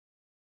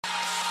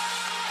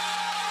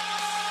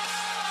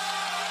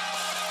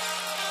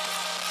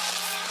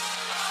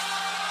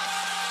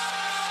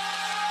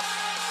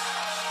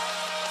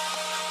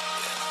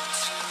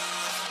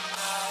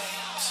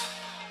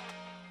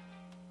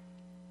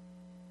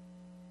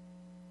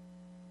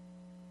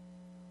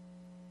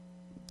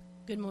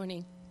Good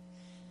morning.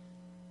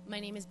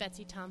 My name is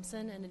Betsy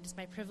Thompson, and it is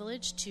my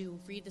privilege to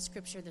read the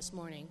scripture this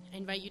morning. I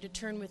invite you to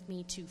turn with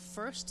me to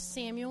 1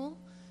 Samuel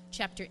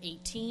chapter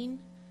 18.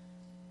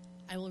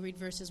 I will read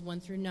verses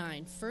 1 through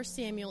 9. 1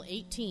 Samuel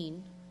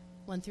 18,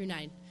 1 through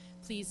 9.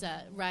 Please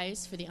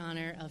rise for the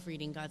honor of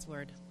reading God's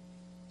word.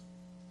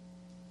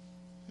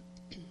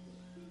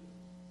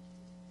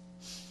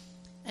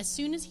 As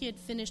soon as he had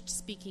finished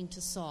speaking to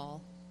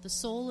Saul, the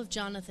soul of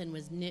Jonathan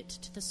was knit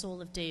to the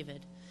soul of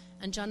David,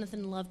 and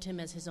Jonathan loved him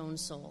as his own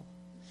soul.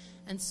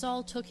 And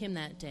Saul took him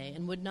that day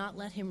and would not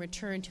let him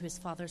return to his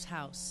father's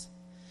house.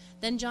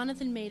 Then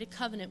Jonathan made a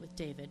covenant with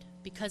David,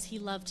 because he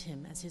loved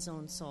him as his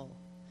own soul.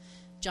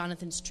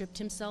 Jonathan stripped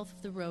himself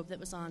of the robe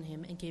that was on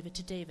him and gave it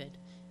to David,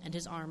 and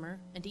his armor,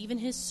 and even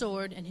his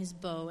sword and his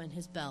bow and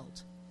his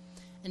belt.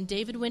 And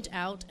David went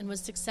out and was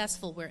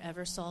successful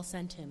wherever Saul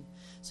sent him,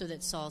 so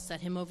that Saul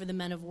set him over the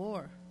men of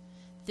war.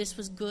 This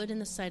was good in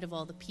the sight of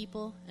all the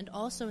people, and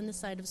also in the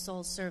sight of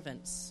Saul's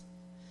servants.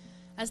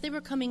 As they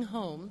were coming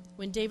home,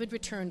 when David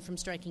returned from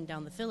striking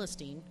down the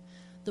Philistine,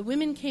 the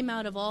women came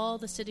out of all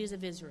the cities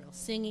of Israel,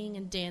 singing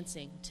and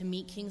dancing to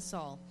meet King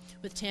Saul,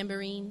 with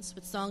tambourines,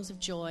 with songs of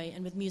joy,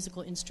 and with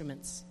musical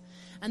instruments.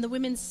 And the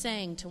women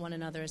sang to one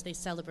another as they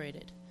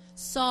celebrated,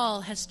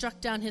 "Saul has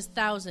struck down his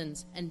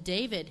thousands, and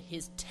David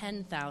his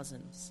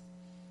 10,000s."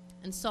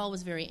 And Saul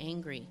was very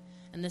angry,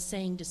 and the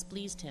saying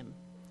displeased him.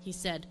 He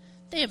said,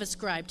 "They have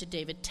ascribed to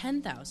David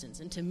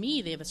 10,000s, and to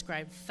me they have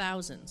ascribed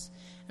thousands.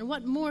 And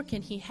what more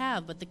can he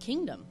have but the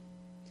kingdom?"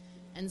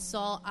 And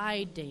Saul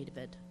eyed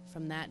David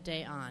from that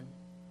day on.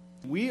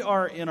 We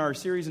are in our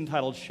series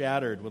entitled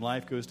Shattered, When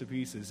Life Goes to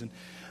Pieces.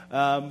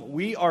 And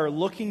we are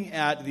looking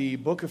at the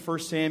book of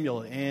 1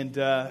 Samuel. And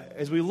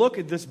as we look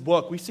at this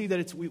book, we see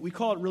that we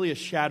call it really a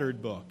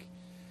shattered book.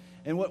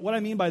 And what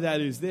I mean by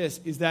that is this,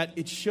 is that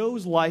it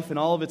shows life in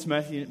all of its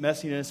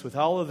messiness, with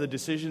all of the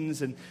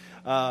decisions and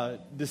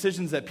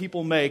decisions that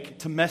people make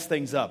to mess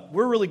things up.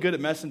 We're really good at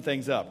messing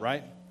things up,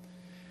 right?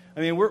 I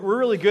mean, we're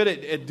really good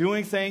at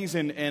doing things,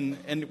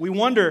 and we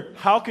wonder,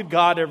 how could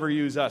God ever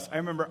use us? I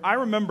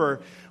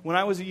remember when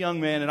I was a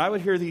young man, and I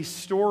would hear these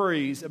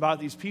stories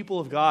about these people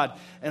of God,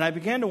 and I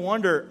began to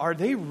wonder, are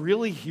they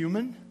really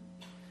human?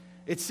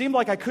 It seemed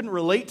like I couldn't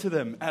relate to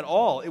them at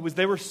all.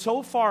 They were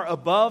so far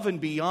above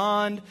and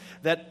beyond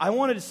that I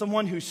wanted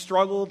someone who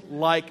struggled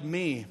like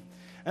me.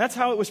 And that's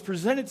how it was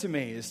presented to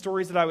me, the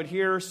stories that I would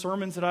hear,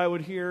 sermons that I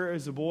would hear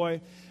as a boy.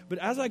 But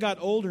as I got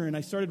older and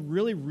I started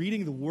really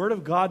reading the Word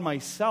of God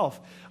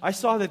myself, I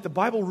saw that the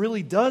Bible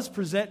really does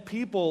present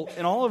people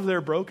in all of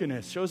their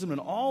brokenness, shows them in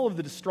all of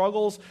the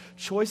struggles,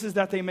 choices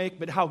that they make,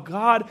 but how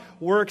God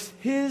works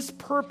His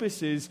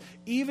purposes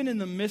even in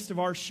the midst of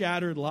our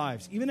shattered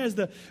lives. Even as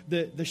the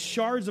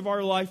shards of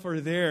our life are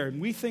there, and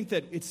we think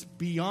that it's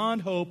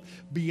beyond hope,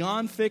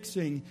 beyond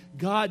fixing,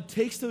 God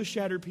takes those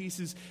shattered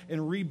pieces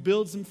and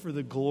rebuilds them for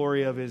the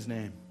glory of His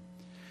name.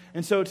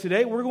 And so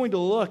today we're going to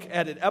look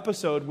at an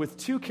episode with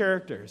two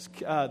characters,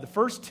 the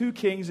first two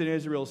kings in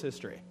Israel's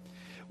history.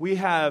 We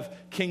have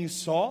King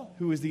Saul,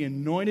 who is the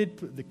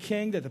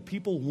king that the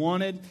people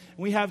wanted, and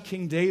we have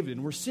King David.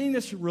 And we're seeing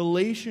this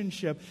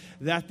relationship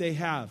that they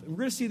have. And we're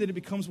going to see that it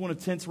becomes one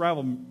of tense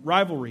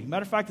rivalry.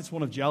 Matter of fact, it's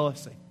one of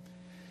jealousy.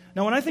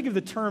 Now, when I think of the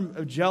term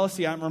of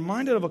jealousy, I'm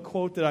reminded of a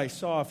quote that I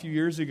saw a few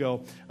years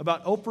ago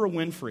about Oprah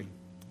Winfrey.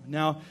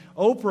 Now,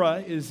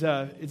 Oprah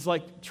is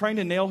like trying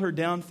to nail her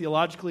down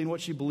theologically in what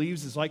she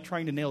believes is like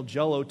trying to nail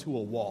Jell-O to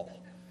a wall.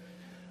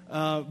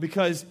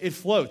 Because it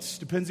floats,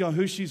 depending on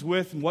who she's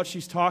with and what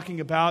she's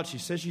talking about. She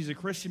says she's a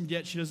Christian,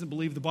 yet she doesn't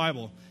believe the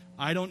Bible.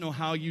 I don't know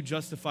how you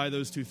justify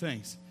those two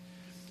things.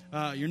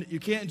 You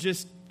can't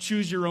just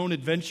choose your own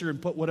adventure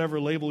and put whatever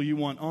label you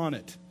want on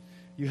it.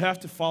 You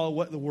have to follow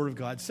what the Word of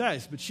God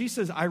says. But she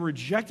says, I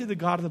rejected the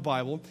God of the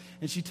Bible.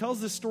 And she tells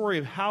the story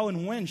of how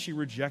and when she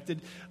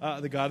rejected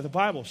the God of the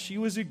Bible. She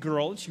was a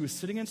girl, and she was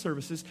sitting in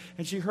services,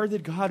 and she heard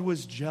that God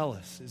was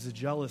jealous, is a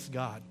jealous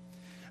God.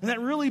 And that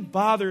really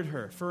bothered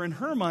her. For in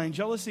her mind,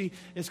 jealousy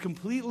is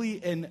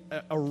completely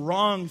a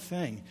wrong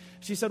thing.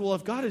 She said, well,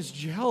 if God is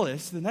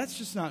jealous, then that's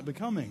just not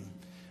becoming.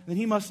 Then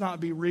He must not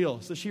be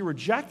real. So she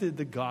rejected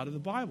the God of the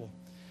Bible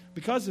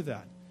because of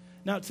that.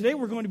 Now, today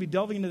we're going to be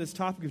delving into this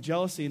topic of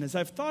jealousy, and as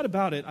I've thought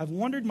about it, I've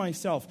wondered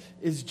myself,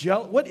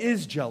 what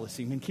is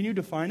jealousy? I mean, can you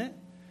define it?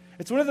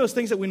 It's one of those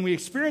things that when we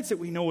experience it,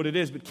 we know what it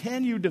is, but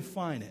can you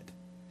define it?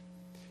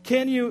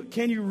 Can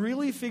you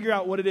really figure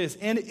out what it is?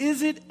 And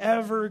is it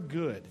ever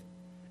good?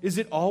 Is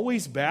it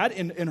always bad?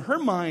 In her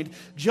mind,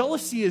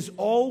 jealousy is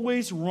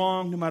always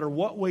wrong no matter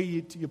what way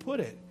you put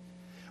it.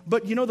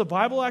 But you know, the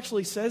Bible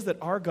actually says that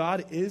our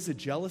God is a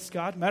jealous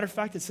God. Matter of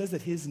fact, it says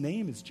that His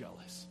name is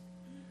jealous,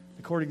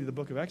 according to the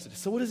book of Exodus.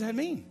 So what does that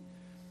mean?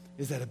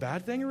 Is that a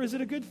bad thing or is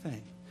it a good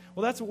thing?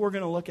 Well, that's what we're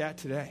going to look at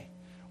today.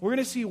 We're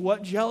going to see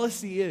what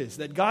jealousy is,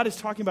 that God is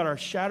talking about our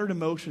shattered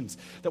emotions,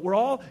 that we're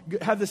all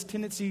have this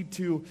tendency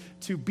to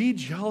be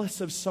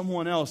jealous of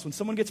someone else. When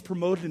someone gets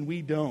promoted and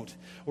we don't,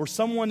 or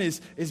someone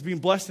is being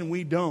blessed and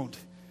we don't,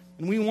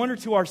 and we wonder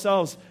to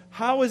ourselves,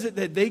 how is it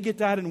that they get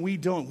that and we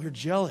don't? We're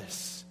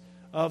jealous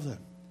of them.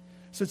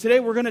 So today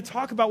we're going to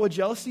talk about what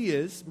jealousy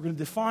is. We're going to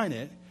define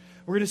it.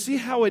 We're going to see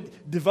how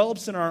it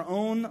develops in our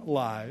own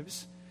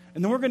lives.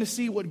 And then we're going to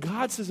see what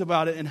God says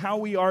about it and how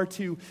we are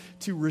to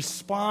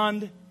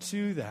respond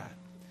to that.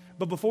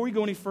 But before we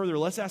go any further,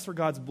 let's ask for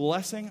God's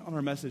blessing on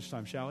our message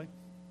time, shall we?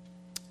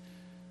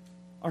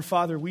 Our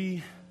Father,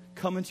 we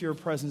come into your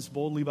presence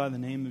boldly by the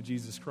name of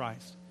Jesus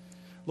Christ.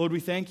 Lord, we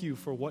thank you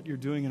for what you're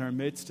doing in our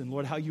midst, and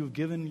Lord, how you have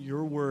given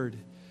your word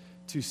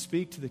to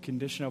speak to the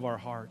condition of our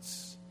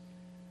hearts.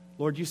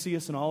 Lord, you see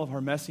us in all of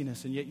our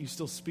messiness, and yet you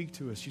still speak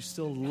to us. You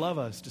still love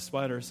us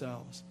despite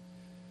ourselves.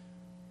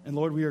 And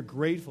Lord, we are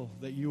grateful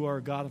that you are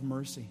a God of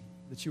mercy,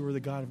 that you are the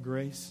God of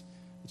grace,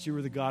 that you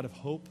are the God of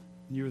hope,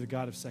 and you are the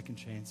God of second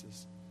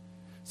chances.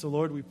 So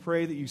Lord, we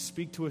pray that you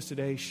speak to us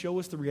today. Show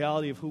us the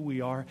reality of who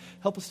we are.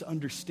 Help us to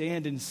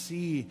understand and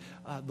see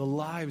the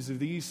lives of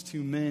these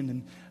two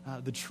men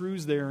and the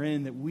truths they are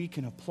in, that we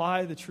can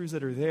apply the truths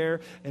that are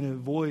there and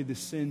avoid the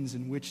sins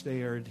in which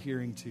they are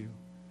adhering to.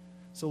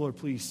 So Lord,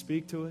 please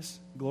speak to us.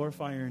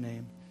 Glorify your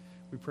name.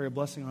 We pray a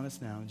blessing on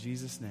us now. In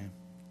Jesus' name,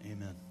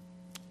 amen.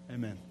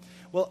 Amen.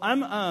 Well,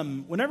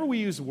 whenever we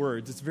use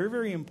words, it's very,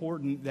 very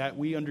important that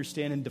we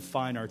understand and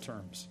define our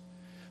terms.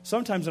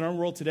 Sometimes in our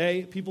world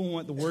today, people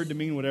want the word to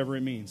mean whatever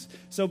it means.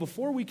 So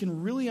before we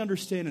can really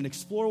understand and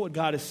explore what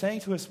God is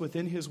saying to us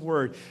within his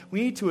word,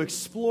 we need to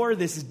explore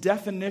this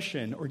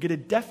definition or get a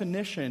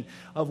definition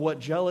of what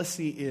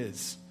jealousy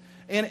is.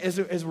 And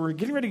as we're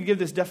getting ready to give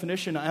this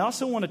definition, I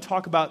also want to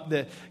talk about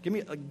to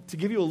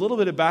give you a little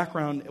bit of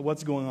background of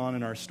what's going on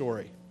in our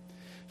story.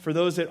 For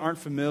those that aren't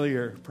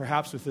familiar,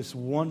 perhaps, with this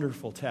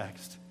wonderful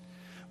text.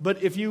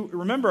 But if you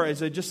remember,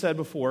 as I just said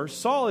before,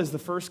 Saul is the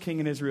first king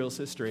in Israel's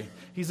history.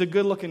 He's a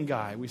good-looking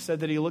guy. We said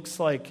that he looks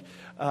like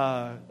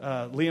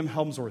Liam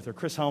Hemsworth or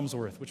Chris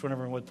Hemsworth,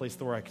 whichever one plays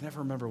Thor. I can never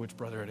remember which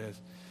brother it is.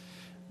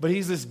 But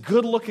he's this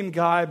good-looking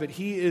guy, but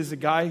he is a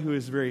guy who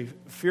is very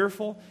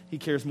fearful. He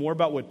cares more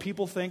about what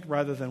people think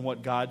rather than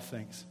what God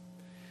thinks.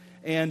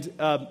 And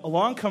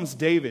along comes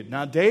David.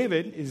 Now,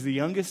 David is the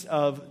youngest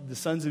of the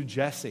sons of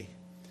Jesse.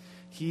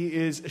 He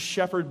is a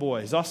shepherd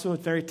boy. He's also a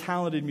very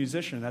talented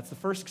musician. That's the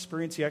first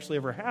experience he actually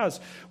ever has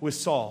with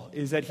Saul,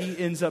 is that he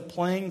ends up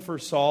playing for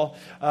Saul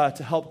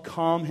to help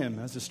calm him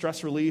as a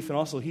stress relief, and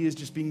also he is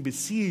just being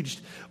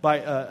besieged by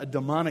a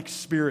demonic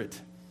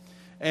spirit.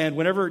 And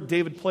whenever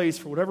David plays,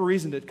 for whatever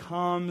reason, it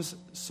calms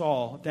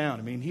Saul down.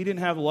 I mean, he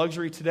didn't have the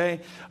luxury today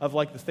of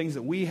like the things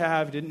that we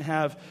have. He didn't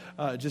have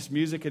just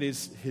music at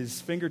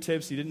his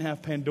fingertips. He didn't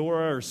have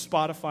Pandora or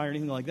Spotify or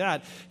anything like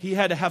that. He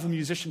had to have a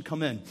musician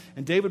come in.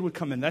 And David would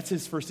come in. That's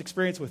his first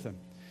experience with him.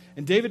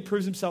 And David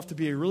proves himself to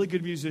be a really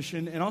good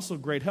musician and also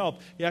great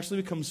help. He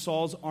actually becomes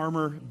Saul's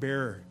armor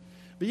bearer.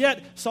 But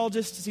yet, Saul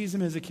just sees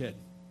him as a kid.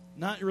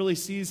 Not really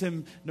sees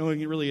him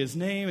knowing really his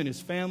name and his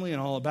family and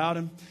all about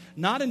him.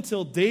 Not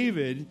until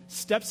David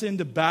steps in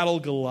to battle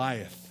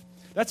Goliath.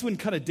 That's when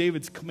kind of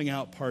David's coming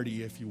out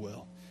party, if you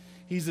will.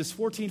 He's this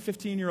 14,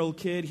 15-year-old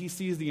kid. He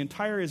sees the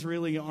entire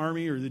Israeli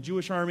army or the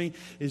Jewish army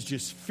is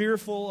just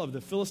fearful of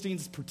the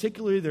Philistines,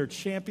 particularly their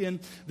champion,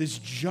 this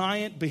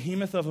giant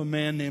behemoth of a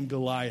man named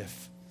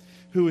Goliath,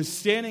 who is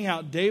standing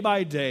out day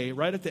by day,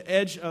 right at the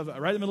edge of,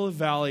 right in the middle of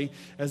the valley,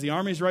 as the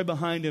army is right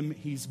behind him.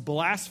 He's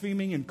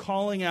blaspheming and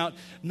calling out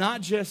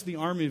not just the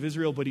army of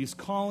Israel, but he's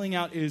calling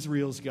out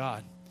Israel's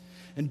God.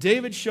 And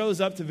David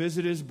shows up to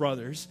visit his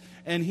brothers,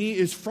 and he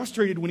is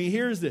frustrated when he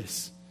hears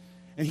this.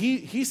 And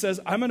he says,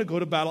 I'm going to go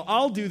to battle.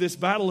 I'll do this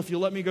battle if you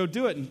let me go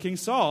do it. And King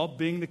Saul,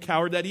 being the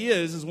coward that he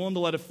is willing to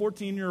let a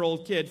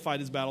 14-year-old kid fight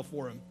his battle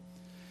for him.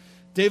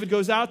 David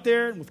goes out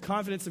there with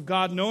confidence of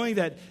God, knowing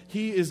that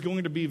he is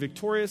going to be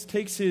victorious,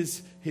 takes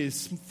his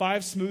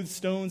 5 smooth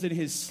stones and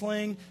his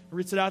sling,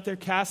 roots it out there,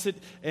 casts it,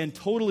 and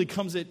totally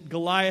comes at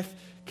Goliath,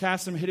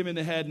 casts him, hit him in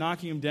the head,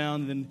 knocking him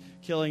down, and then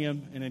killing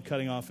him, and then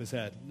cutting off his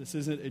head. This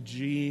isn't a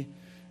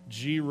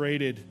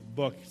G-rated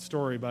book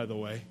story, by the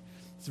way.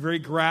 It's very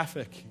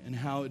graphic in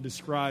how it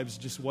describes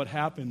just what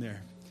happened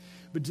there.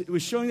 But it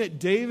was showing that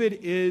David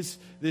is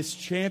this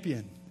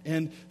champion.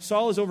 And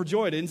Saul is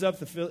overjoyed. It ends up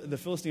the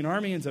Philistine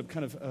army ends up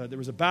there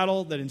was a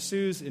battle that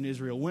ensues, and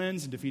Israel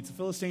wins and defeats the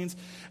Philistines.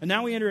 And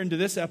now we enter into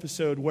this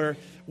episode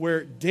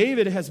where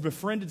David has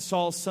befriended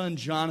Saul's son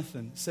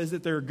Jonathan. It says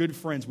that they're good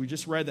friends. We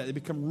just read that. They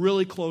become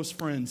really close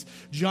friends.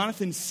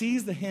 Jonathan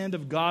sees the hand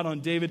of God on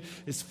David,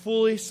 is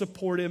fully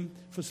supportive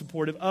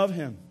of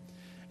him.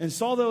 And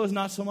Saul, though, is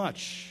not so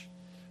much.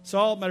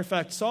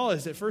 Saul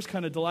is at first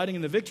kind of delighting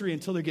in the victory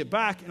until they get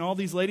back, and all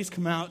these ladies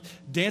come out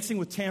dancing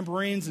with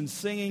tambourines and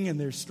singing and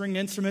their string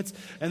instruments,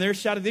 and they're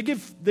shouting.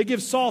 They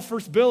give Saul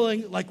first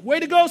billing, like,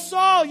 way to go,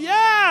 Saul!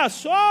 Yeah,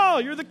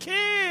 Saul, you're the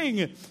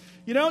king!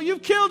 You know,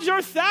 you've killed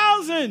your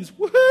thousands!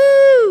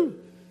 Woohoo!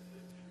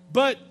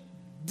 But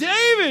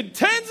David,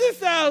 tens of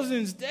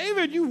thousands!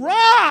 David, you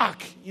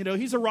rock! You know,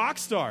 he's a rock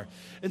star.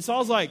 And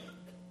Saul's like,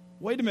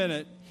 wait a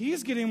minute,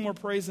 he's getting more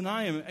praise than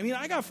I am. I mean,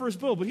 I got first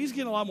bill, but he's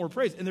getting a lot more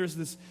praise. And there's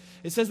this,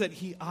 it says that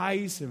he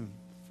eyes him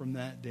from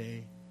that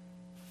day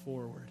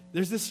forward.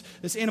 There's this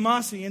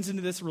animosity ends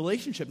into this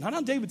relationship, not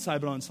on David's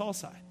side, but on Saul's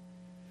side.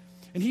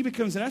 And he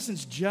becomes, in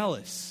essence,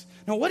 jealous.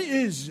 Now, what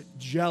is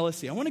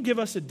jealousy? I want to give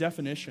us a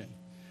definition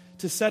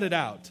to set it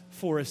out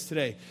for us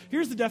today.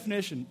 Here's the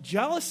definition.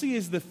 Jealousy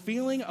is the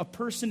feeling a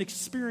person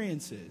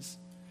experiences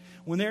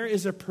when there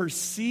is a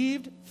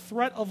perceived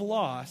threat of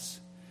loss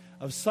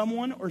of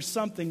someone or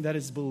something that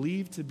is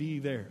believed to be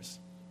theirs.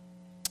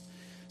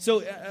 So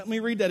let me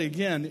read that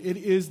again. It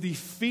is the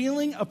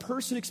feeling a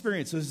person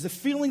experiences. It's the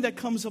feeling that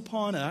comes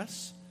upon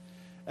us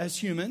as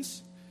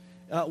humans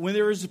when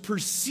there is a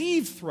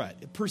perceived threat.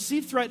 A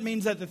perceived threat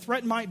means that the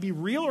threat might be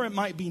real or it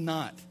might be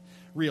not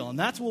real. And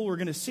that's what we're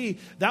going to see.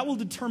 That will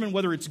determine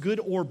whether it's good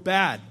or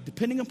bad,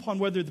 depending upon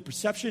whether the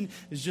perception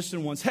is just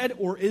in one's head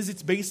or is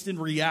it's based in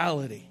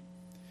reality.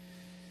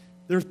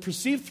 There's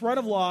perceived threat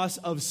of loss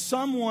of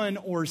someone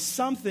or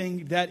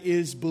something that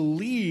is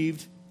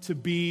believed to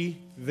be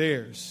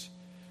theirs.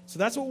 So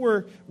that's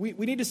what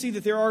we need to see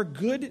that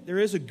there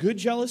is a good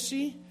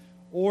jealousy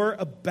or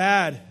a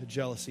bad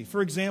jealousy.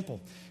 For example,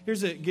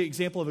 here's an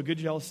example of a good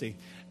jealousy.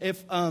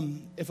 If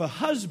a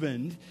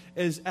husband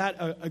is at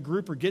a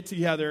group or get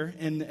together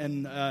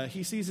and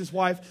he sees his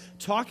wife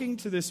talking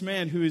to this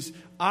man who is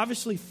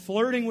obviously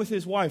flirting with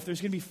his wife,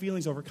 there's going to be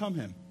feelings overcome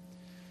him.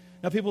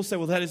 Now people say,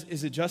 well,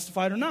 is it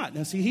justified or not?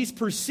 Now see, he's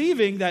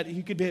perceiving that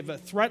he could have a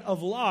threat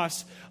of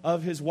loss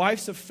of his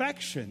wife's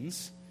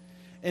affections.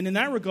 And in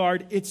that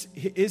regard, is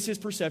his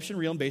perception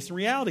real and based in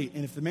reality?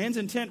 And if the man's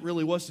intent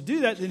really was to do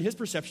that, then his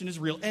perception is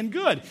real and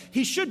good.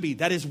 He should be.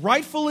 That is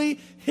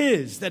rightfully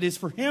his. That is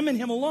for him and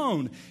him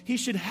alone. He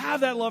should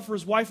have that love for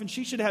his wife, and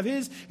she should have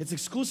his. It's an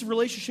exclusive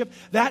relationship.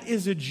 That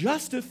is a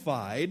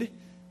justified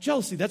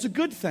jealousy. That's a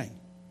good thing.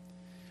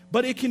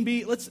 But it can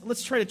be,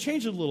 let's try to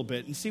change it a little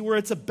bit and see where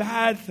it's a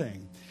bad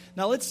thing.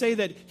 Now, let's say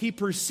that he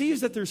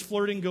perceives that there's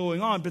flirting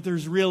going on, but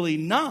there's really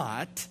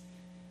not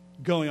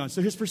going on.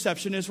 So his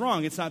perception is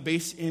wrong. It's not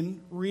based in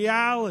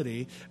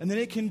reality. And then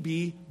it can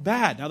be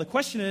bad. Now the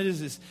question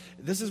is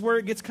this is where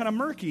it gets kind of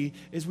murky,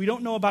 is we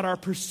don't know about our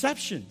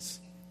perceptions,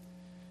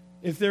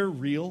 if they're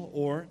real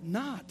or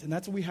not. And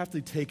that's what we have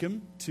to take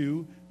them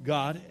to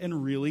God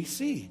and really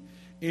see.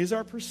 Is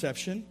our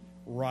perception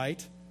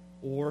right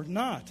or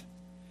not?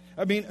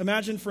 I mean,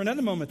 imagine for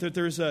another moment that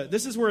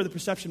this is where the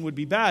perception would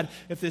be bad.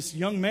 If this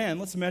young man,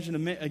 let's imagine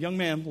a young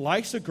man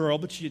likes a girl,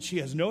 but she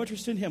has no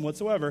interest in him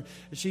whatsoever.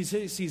 She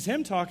sees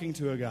him talking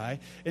to a guy,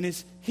 and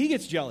he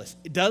gets jealous.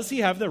 Does he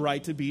have the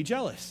right to be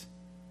jealous?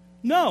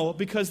 No,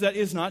 because that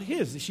is not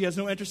his. She has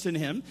no interest in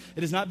him.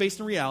 It is not based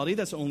in reality.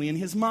 That's only in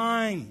his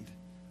mind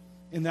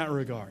in that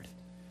regard.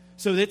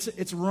 So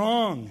it's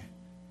wrong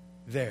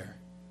there.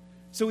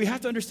 So we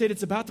have to understand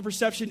it's about the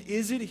perception.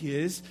 Is it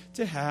his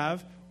to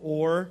have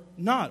or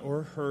not,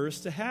 or hers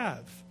to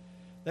have?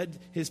 That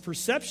his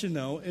perception,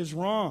 though, is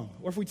wrong.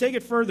 Or if we take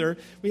it further,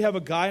 we have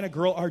a guy and a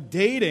girl are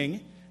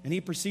dating, and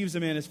he perceives a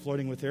man as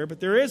flirting with her, but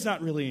there is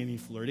not really any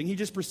flirting. He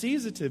just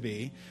perceives it to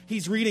be.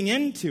 He's reading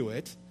into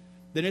it.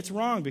 Then it's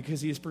wrong because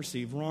he is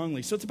perceived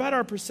wrongly. So it's about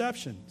our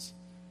perceptions.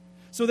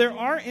 So there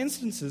are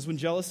instances when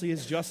jealousy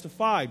is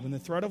justified, when the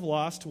threat of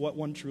loss to what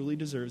one truly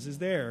deserves is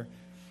there,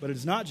 but it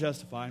is not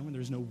justified when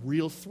there's no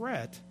real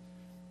threat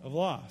of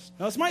loss.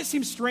 Now, this might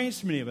seem strange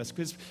to many of us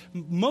because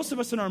most of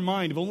us in our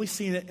mind have only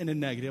seen it in a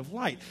negative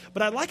light.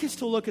 But I'd like us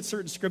to look at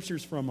certain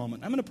scriptures for a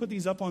moment. I'm going to put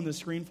these up on the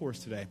screen for us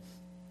today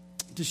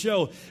to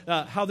show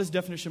how this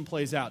definition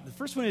plays out. The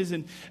first one is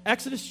in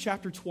Exodus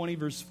chapter 20,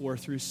 verse 4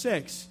 through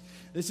 6.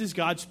 This is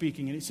God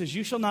speaking, and he says,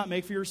 "You shall not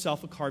make for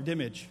yourself a carved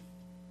image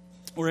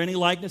or any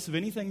likeness of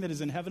anything that is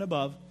in heaven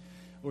above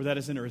or that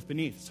is in earth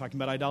beneath." It's talking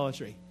about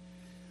idolatry.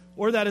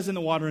 "Or that is in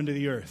the water under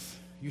the earth.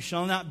 You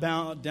shall not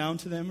bow down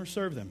to them or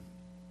serve them.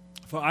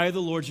 For I,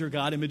 the Lord your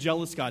God, am a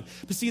jealous God."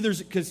 But see,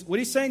 because what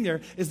he's saying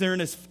there is there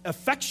an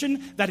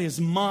affection that is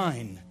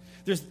mine.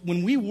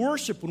 When we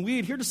worship, when we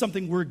adhere to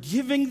something, we're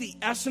giving the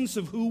essence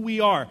of who we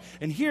are.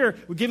 And here,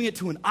 we're giving it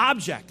to an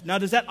object. Now,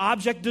 does that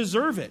object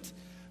deserve it?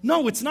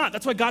 No, it's not.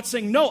 That's why God's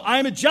saying, no, I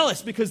am a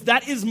jealous, because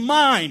that is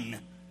mine.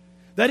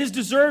 That is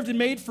deserved and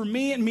made for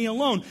me and me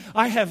alone.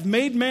 I have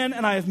made man,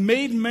 and I have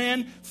made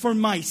man for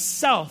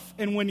myself.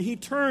 And when he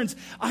turns,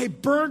 I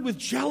burn with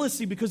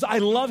jealousy because I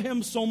love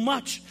him so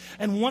much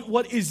and want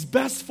what is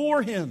best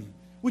for him,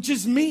 which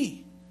is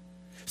me.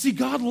 See,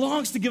 God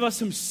longs to give us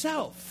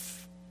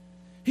himself.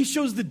 He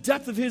shows the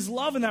depth of his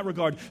love in that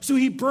regard. So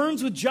he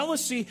burns with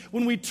jealousy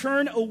when we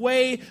turn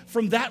away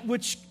from that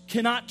which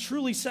cannot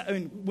truly,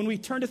 when we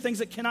turn to things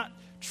that cannot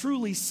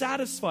truly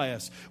satisfy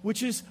us,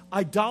 which is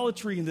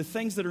idolatry and the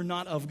things that are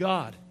not of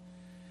God.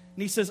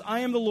 And he says, "I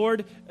am the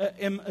Lord,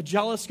 am a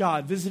jealous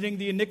God, visiting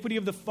the iniquity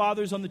of the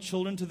fathers on the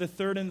children to the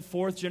third and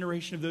fourth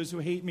generation of those who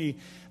hate me,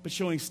 but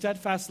showing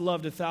steadfast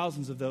love to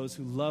thousands of those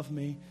who love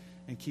me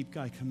and keep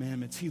my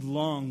commandments." He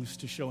longs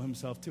to show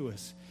himself to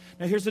us.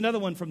 Now here's another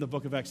one from the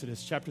book of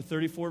Exodus, chapter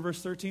 34, verse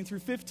 13 through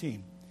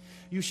 15.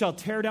 you shall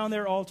tear down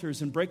their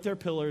altars and break their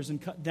pillars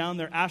and cut down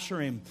their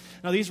asherim.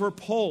 Now these were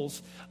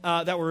poles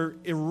that were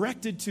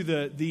erected to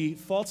the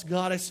false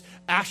goddess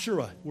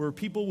Asherah, where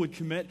people would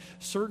commit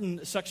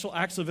certain sexual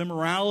acts of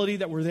immorality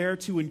that were there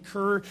to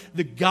incur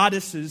the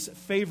goddess's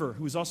favor,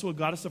 who was also a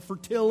goddess of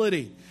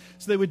fertility.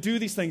 So they would do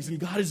these things, and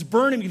God is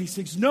burning these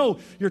things. No,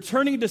 you're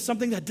turning into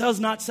something that does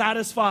not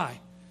satisfy.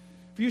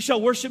 For you shall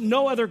worship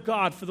no other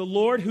God, for the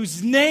Lord,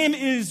 whose name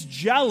is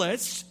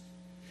jealous,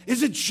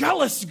 is a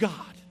jealous God.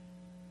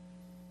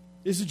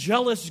 Is a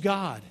jealous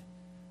God.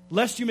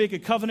 Lest you make a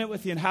covenant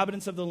with the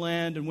inhabitants of the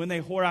land, and when they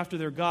whore after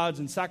their gods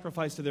and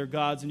sacrifice to their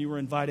gods, and you were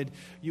invited,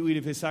 you eat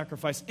of his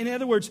sacrifice. In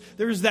other words,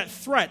 there is that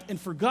threat, and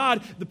for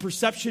God, the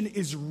perception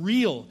is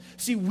real.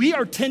 See, we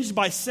are tinged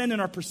by sin,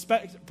 and our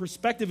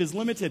perspective is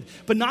limited,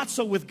 but not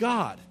so with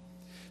God.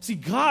 See,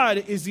 God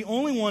is the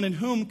only one in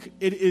whom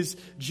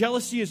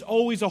jealousy is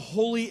always a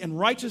holy and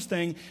righteous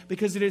thing,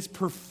 because it is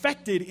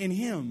perfected in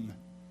him.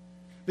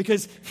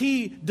 Because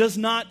he does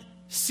not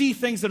see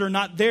things that are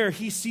not there.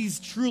 He sees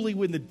truly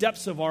in the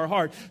depths of our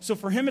heart. So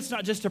for him, it's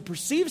not just a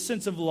perceived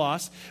sense of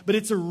loss, but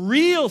it's a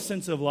real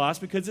sense of loss,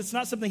 because it's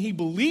not something he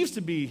believes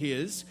to be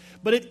his,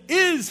 but it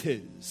is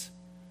his.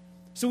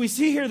 So we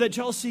see here that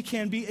jealousy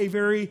can be a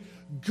very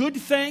good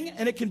thing,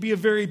 and it can be a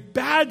very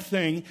bad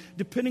thing,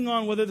 depending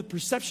on whether the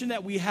perception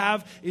that we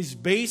have is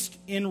based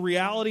in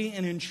reality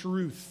and in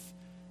truth,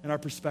 and our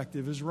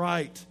perspective is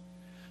right.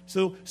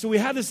 So we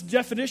have this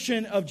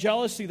definition of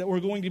jealousy that we're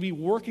going to be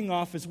working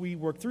off as we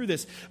work through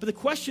this. But the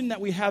question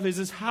that we have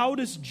is how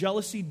does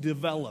jealousy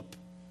develop?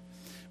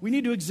 We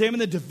need to examine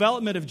the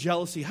development of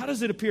jealousy. How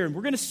does it appear? And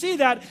we're going to see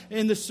that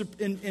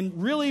in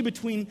really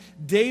between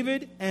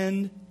David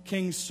and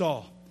King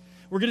Saul.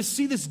 We're going to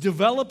see this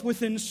develop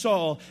within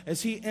Saul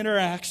as he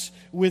interacts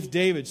with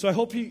David. So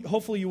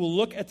hopefully you will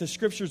look at the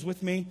scriptures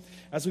with me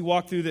as we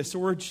walk through this. So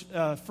we're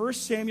 1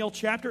 Samuel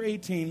chapter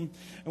 18,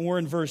 and we're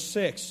in verse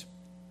 6.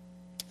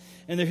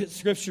 And the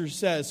scripture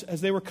says,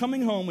 as they were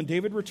coming home, when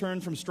David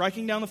returned from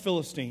striking down the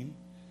Philistine,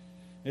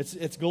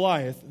 it's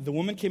Goliath, the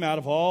woman came out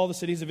of all the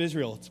cities of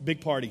Israel. It's a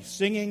big party,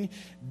 singing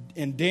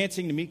and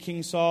dancing to meet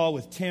King Saul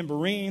with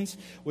tambourines,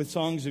 with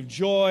songs of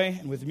joy,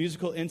 and with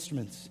musical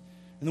instruments.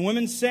 And the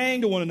women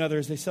sang to one another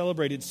as they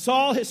celebrated,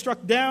 Saul has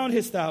struck down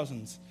his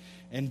thousands,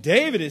 and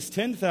David his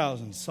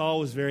 10,000. Saul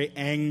was very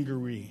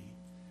angry,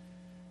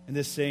 and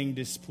this saying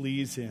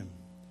displeased him.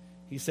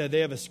 He said, they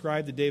have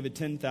ascribed to David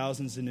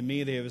 10,000s, and to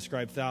me they have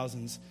ascribed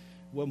thousands.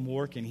 What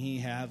more can he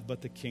have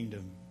but the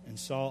kingdom? And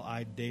Saul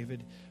eyed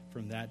David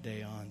from that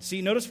day on.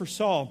 See, notice for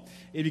Saul,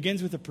 it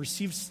begins with a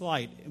perceived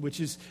slight,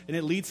 and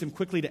it leads him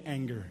quickly to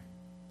anger.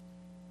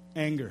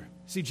 Anger.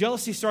 See,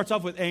 jealousy starts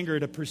off with anger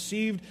at a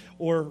perceived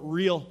or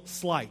real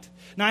slight.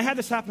 Now, I had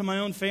this happen in my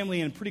own family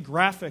in a pretty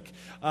graphic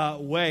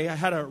way. I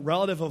had a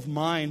relative of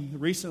mine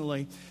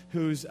recently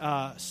whose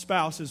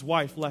spouse, his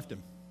wife, left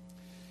him.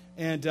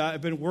 And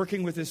I've been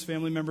working with this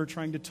family member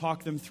trying to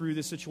talk them through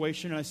this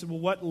situation. And I said, well,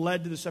 what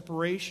led to the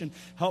separation?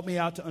 Help me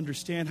out to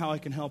understand how I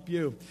can help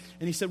you.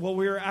 And he said, well,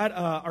 we were at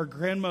our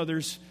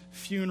grandmother's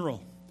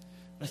funeral.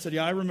 I said,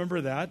 yeah, I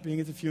remember that, being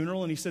at the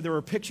funeral. And he said, there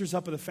were pictures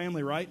up of the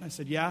family, right? And I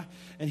said, yeah.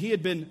 And he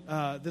had been,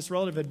 this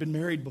relative had been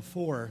married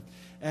before.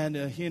 And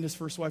he and his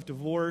first wife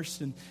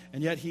divorced. And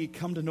yet he had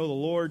come to know the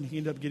Lord. And he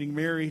ended up getting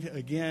married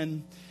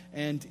again.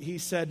 And he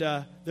said,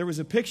 there was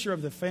a picture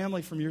of the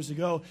family from years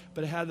ago,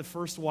 but it had the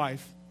first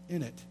wife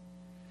in it.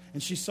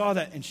 And she saw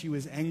that, and she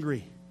was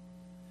angry.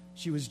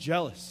 She was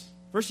jealous.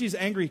 First, she's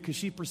angry because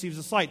she perceives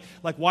a slight.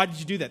 Like, why did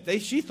you do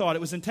that? She thought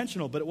it was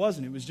intentional, but it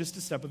wasn't. It was just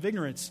a step of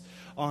ignorance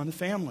on the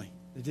family.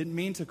 They didn't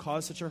mean to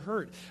cause such a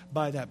hurt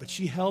by that. But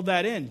she held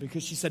that in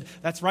because she said,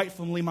 that's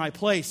rightfully my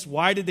place.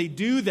 Why did they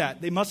do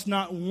that? They must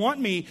not want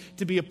me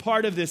to be a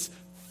part of this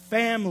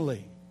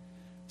family.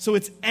 So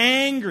it's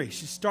angry.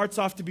 She starts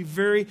off to be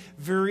very,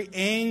 very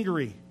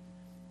angry.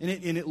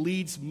 And it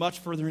leads much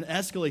further and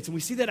escalates. And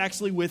we see that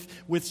actually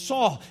with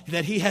Saul,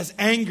 that he has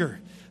anger.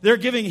 They're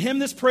giving him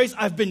this praise.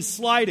 I've been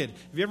slighted.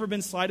 Have you ever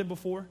been slighted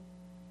before?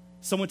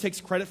 Someone takes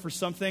credit for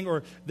something,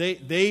 or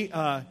they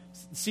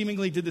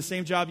seemingly did the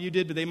same job you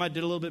did, but they might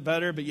did a little bit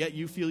better, but yet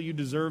you feel you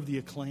deserve the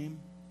acclaim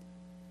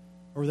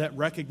or that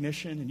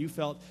recognition, and you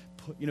felt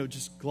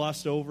just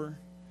glossed over.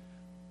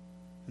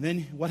 And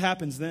then what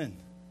happens then?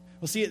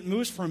 Well, see, it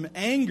moves from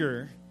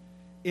anger,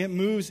 it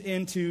moves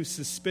into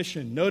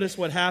suspicion. Notice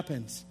what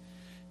happens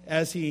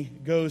as he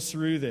goes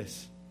through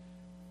this.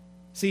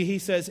 See, he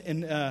says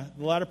in the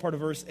latter part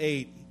of verse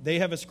 8, they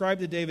have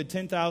ascribed to David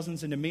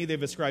 10,000s, and to me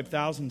they've ascribed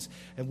thousands.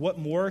 And what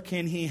more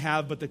can he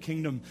have but the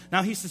kingdom?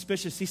 Now he's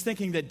suspicious. He's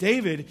thinking that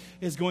David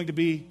is going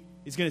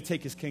to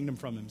take his kingdom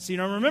from him. See,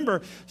 now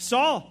remember,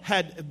 Saul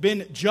had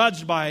been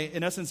judged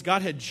in essence,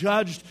 God had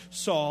judged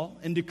Saul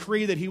and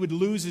decreed that he would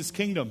lose his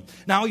kingdom.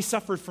 Now he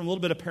suffered from a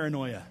little bit of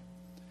paranoia.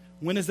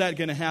 When is that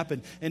going to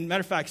happen? And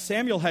matter of fact,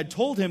 Samuel had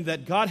told him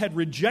that God had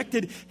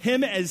rejected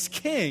him as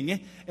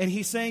king, and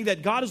he's saying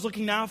that God is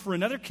looking now for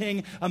another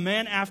king, a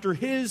man after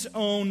his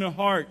own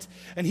heart.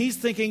 And he's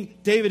thinking,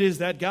 David is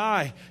that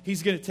guy.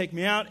 He's going to take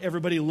me out.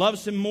 Everybody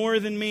loves him more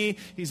than me.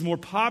 He's more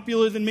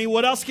popular than me.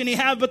 What else can he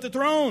have but the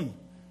throne?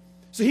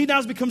 So he now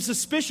has become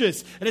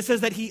suspicious, and it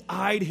says that he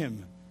eyed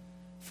him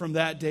from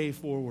that day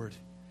forward.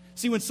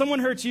 See, when someone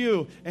hurts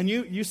you and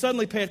you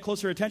suddenly pay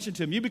closer attention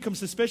to them, you become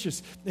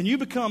suspicious and you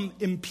become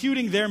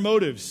imputing their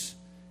motives.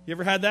 You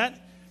ever had that?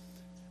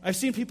 I've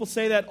seen people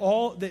say that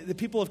the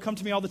people have come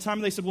to me all the time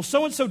and they said, well,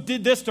 so-and-so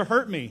did this to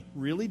hurt me.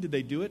 Really? Did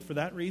they do it for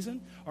that reason?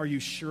 Are you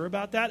sure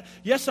about that?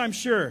 Yes, I'm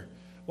sure.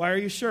 Why are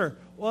you sure?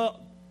 Well,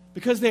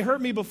 because they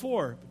hurt me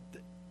before.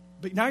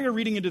 But now you're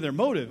reading into their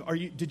motive.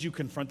 Did you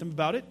confront them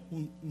about it?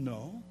 Well,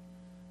 no.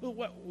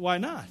 Well, why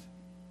not?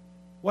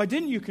 Why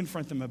didn't you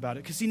confront them about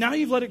it? Because see, now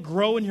you've let it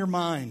grow in your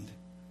mind.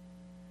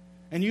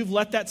 And you've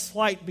let that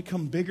slight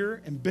become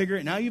bigger and bigger.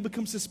 And now you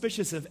become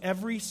suspicious of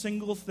every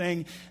single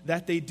thing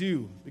that they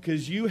do.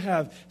 Because you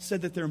have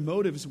said that their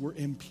motives were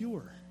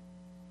impure.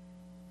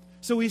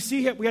 So we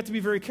have to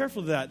be very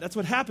careful of that. That's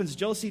what happens.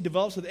 Jealousy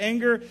develops with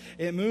anger.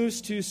 It moves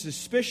to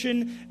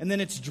suspicion. And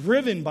then it's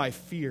driven by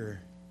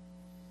fear.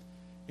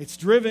 It's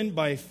driven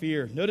by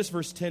fear. Notice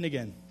verse 10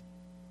 again.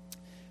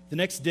 The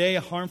next day,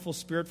 a harmful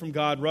spirit from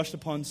God rushed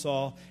upon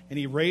Saul, and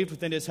he raved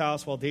within his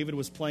house while David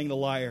was playing the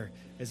lyre,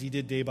 as he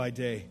did day by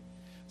day.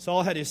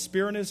 Saul had his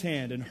spear in his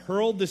hand and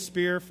hurled the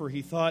spear, for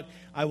he thought,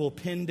 I will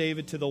pin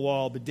David to the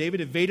wall. But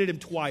David evaded him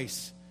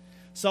twice.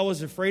 Saul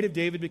was afraid of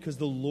David because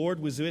the Lord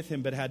was with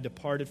him, but had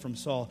departed from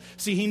Saul.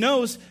 See, he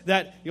knows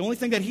that the only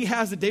thing that he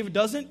has that David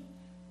doesn't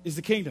is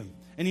the kingdom.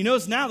 And he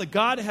knows now that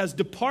God has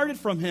departed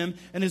from him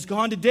and has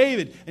gone to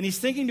David. And he's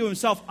thinking to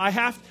himself, I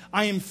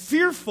am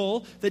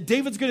fearful that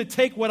David's going to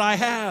take what I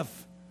have.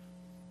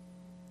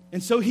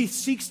 And so he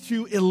seeks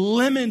to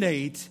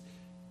eliminate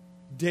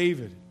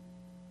David.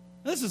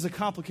 Now, this is a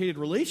complicated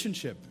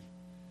relationship.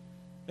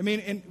 I mean,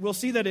 and we'll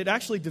see that it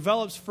actually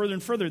develops further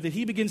and further, that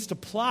he begins to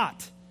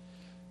plot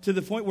to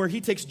the point where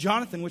he takes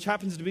Jonathan, which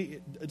happens to be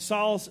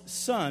Saul's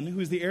son, who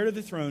is the heir to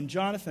the throne.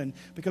 Jonathan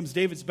becomes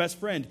David's best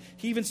friend.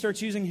 He even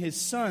starts using his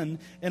son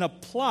in a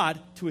plot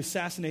to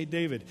assassinate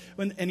David.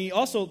 And he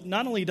also,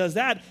 not only does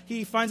that,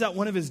 he finds out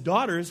one of his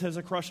daughters has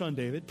a crush on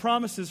David,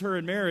 promises her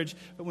in marriage,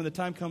 but when the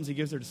time comes, he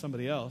gives her to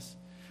somebody else.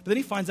 But then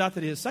he finds out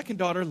that his second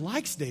daughter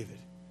likes David.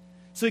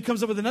 So he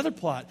comes up with another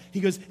plot.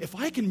 He goes, if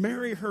I can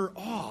marry her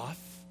off,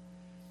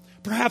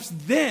 perhaps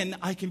then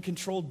I can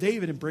control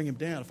David and bring him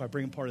down if I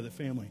bring him part of the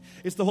family.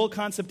 It's the whole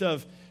concept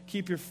of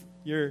keep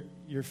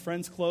your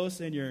friends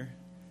close and your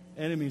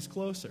enemies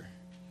closer.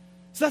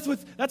 So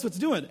that's what's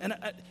doing.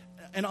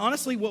 And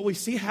honestly, what we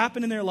see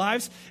happen in their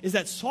lives is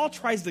that Saul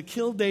tries to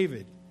kill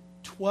David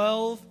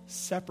 12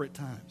 separate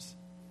times.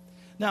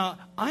 Now,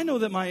 I know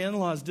that my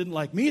in-laws didn't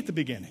like me at the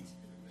beginning.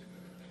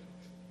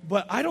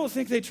 But I don't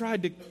think they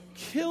tried to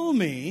kill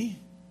me.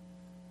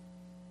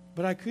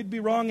 But I could be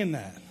wrong in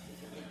that.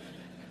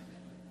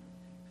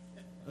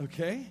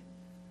 Okay?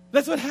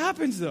 That's what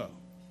happens, though.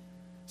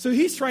 So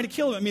he's trying to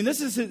kill him. I mean, this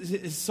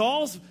is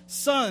Saul's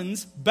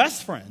son's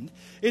best friend.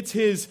 It's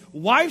his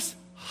wife's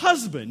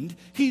husband.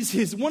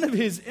 He's one of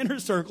his inner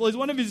circle. He's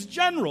one of his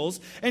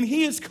generals. And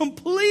he is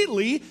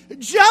completely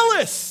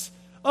jealous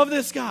of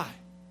this guy.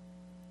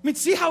 I mean,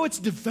 see how it's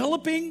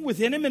developing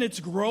within him and it's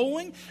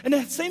growing? And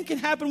the same can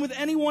happen with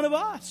any one of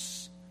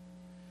us.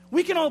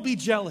 We can all be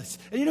jealous.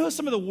 And you know who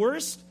some of the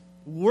worst,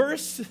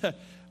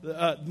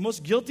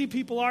 most guilty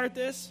people are at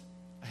this?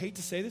 I hate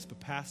to say this, but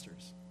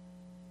pastors,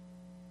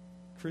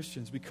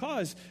 Christians,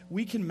 because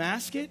we can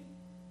mask it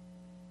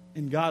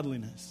in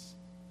godliness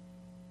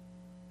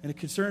and a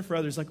concern for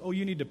others, like, oh,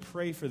 you need to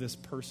pray for this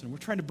person. We're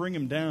trying to bring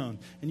him down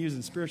and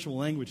using spiritual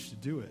language to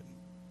do it.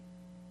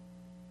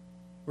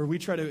 Where we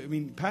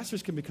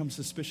pastors can become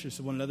suspicious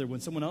of one another when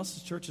someone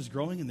else's church is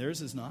growing and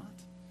theirs is not,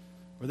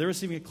 or they're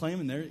receiving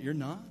acclaim and you're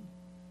not.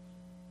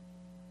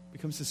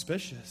 Become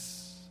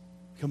suspicious,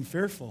 become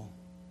fearful.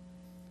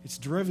 It's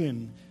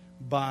driven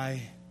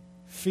by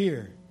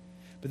fear.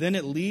 But then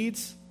it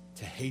leads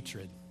to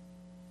hatred.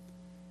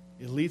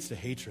 It leads to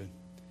hatred.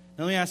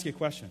 Now let me ask you a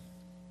question.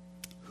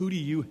 Who do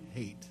you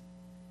hate?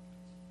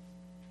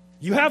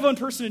 You have one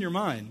person in your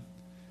mind.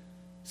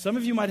 Some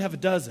of you might have a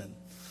dozen.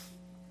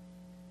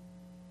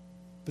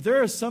 But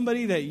there is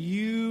somebody that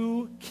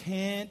you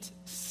can't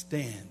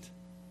stand.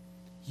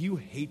 You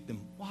hate them.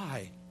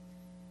 Why?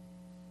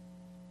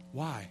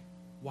 Why?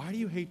 Why do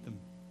you hate them?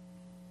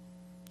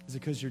 Is it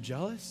because you're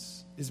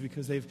jealous? Is it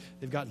because they've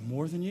gotten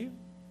more than you?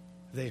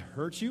 Have they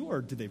hurt you,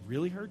 or did they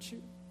really hurt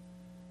you?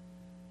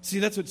 See,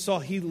 that's what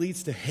Saul, he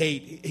leads to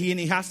hate.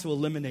 He has to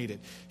eliminate it.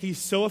 He's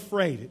so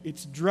afraid.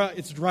 It's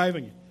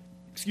driving him.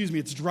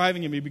 It's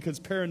driving him. He becomes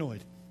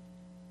paranoid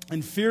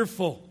and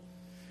fearful.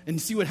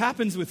 And see, what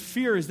happens with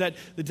fear is that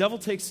the devil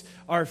takes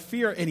our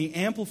fear and he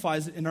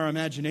amplifies it in our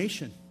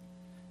imagination.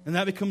 And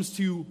that becomes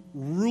to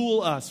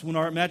rule us when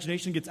our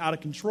imagination gets out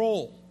of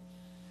control.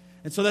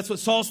 And so that's what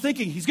Saul's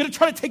thinking. He's going to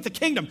try to take the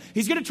kingdom.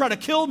 He's going to try to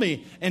kill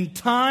me. And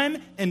time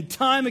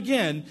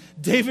again,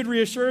 David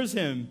reassures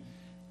him,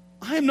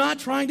 I am not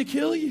trying to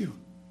kill you.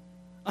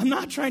 I'm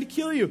not trying to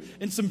kill you.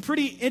 And some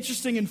pretty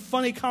interesting and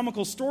funny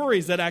comical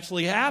stories that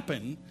actually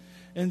happen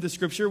in the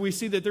scripture. We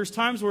see that there's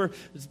times where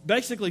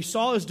basically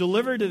Saul is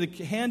delivered to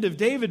the hand of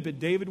David, but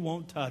David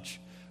won't touch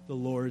the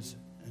Lord's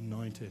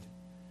anointed.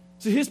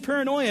 So his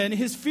paranoia and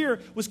his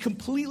fear was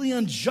completely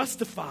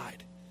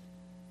unjustified.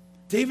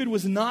 David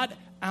was not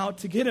out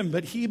to get him,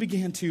 but he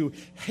began to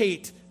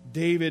hate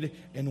David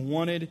and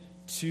wanted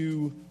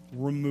to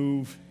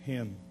remove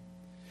him.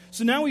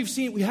 So now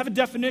we have a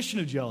definition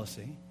of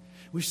jealousy.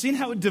 We've seen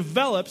how it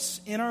develops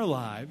in our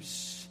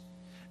lives.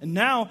 And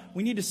now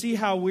we need to see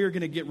how we're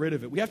going to get rid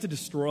of it. We have to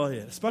destroy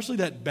it, especially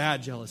that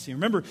bad jealousy.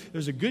 Remember,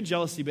 there's a good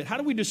jealousy, but how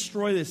do we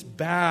destroy this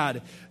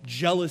bad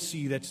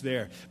jealousy that's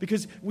there?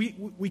 Because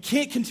we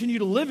can't continue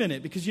to live in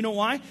it. Because you know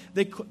why?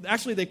 They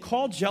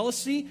call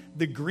jealousy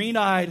the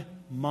green-eyed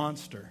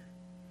monster.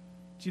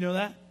 Do you know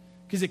that?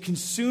 Because it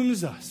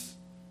consumes us.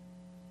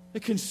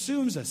 It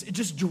consumes us. It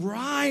just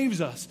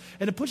drives us,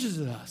 and it pushes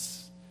at us.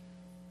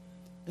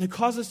 And it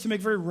causes us to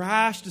make very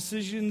rash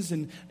decisions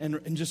and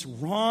just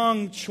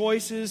wrong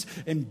choices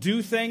and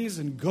do things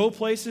and go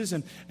places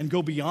and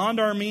go beyond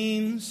our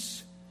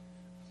means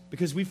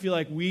because we feel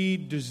like we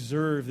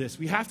deserve this.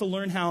 We have to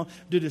learn how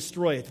to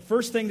destroy it. The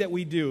first thing that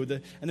we do,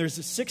 and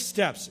there's 6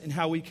 steps in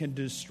how we can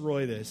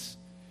destroy this.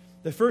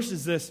 The first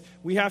is this: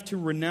 we have to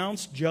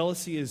renounce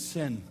jealousy as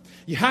sin.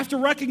 You have to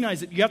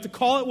recognize it. You have to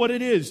call it what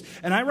it is.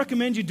 And I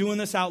recommend you doing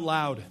this out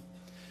loud.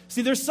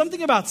 See, there's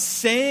something about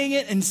saying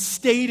it and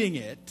stating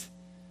it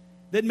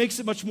that makes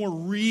it much more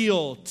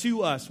real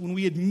to us when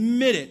we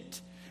admit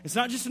it. It's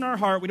not just in our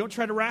heart. We don't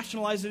try to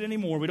rationalize it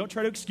anymore. We don't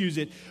try to excuse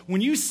it.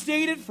 When you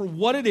state it for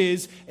what it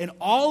is and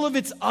all of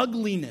its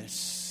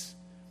ugliness,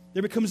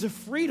 there becomes a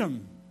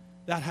freedom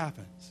that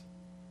happens.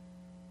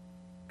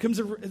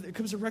 It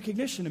comes a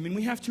recognition. I mean,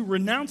 we have to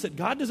renounce it.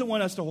 God doesn't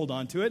want us to hold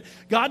on to it.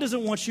 God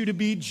doesn't want you to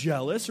be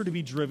jealous or to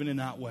be driven in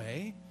that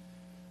way.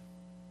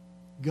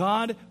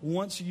 God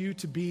wants you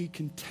to be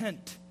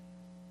content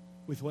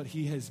with what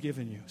He has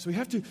given you. So we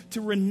have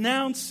to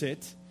renounce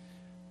it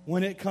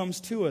when it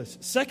comes to us.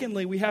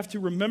 Secondly, we have to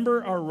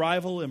remember our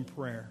rival in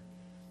prayer.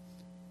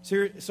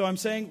 So I'm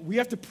saying we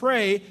have to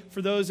pray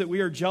for those that we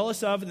are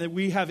jealous of and that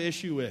we have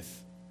issue with.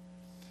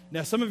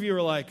 Now, some of you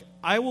are like,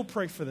 I will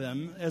pray for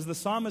them as the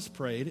psalmist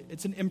prayed.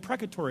 It's an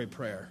imprecatory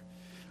prayer.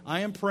 I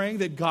am praying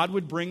that God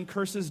would bring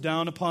curses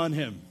down upon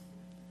him.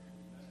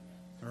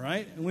 All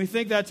right? And we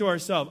think that to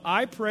ourselves.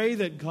 I pray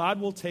that God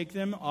will take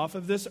them off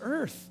of this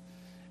earth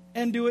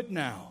and do it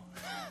now.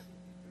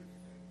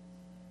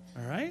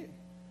 All right?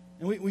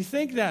 And we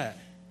think that.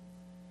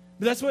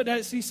 But that's what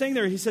he's saying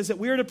there. He says that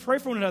we are to pray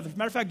for one another. As a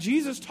matter of fact,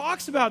 Jesus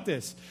talks about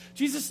this.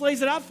 Jesus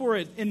lays it out for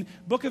it in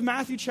book of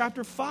Matthew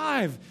chapter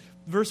 5.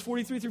 Verse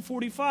 43 through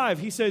 45,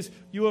 he says,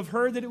 you have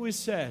heard that it was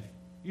said,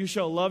 you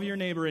shall love your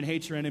neighbor and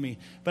hate your enemy.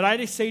 But I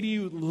just say to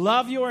you,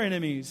 love your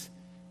enemies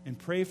and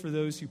pray for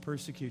those who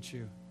persecute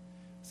you,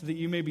 so that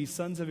you may be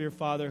sons of your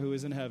Father who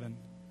is in heaven.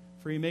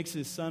 For he makes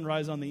his sun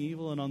rise on the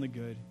evil and on the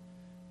good,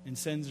 and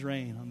sends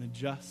rain on the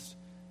just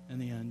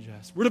and the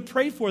unjust. We're to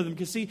pray for them,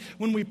 because see,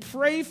 when we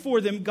pray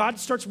for them, God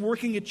starts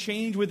working a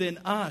change within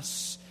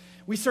us.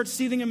 We start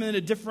seeing them in a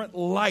different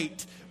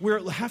light. We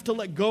have to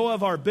let go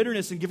of our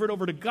bitterness and give it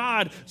over to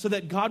God so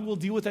that God will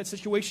deal with that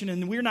situation.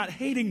 And we're not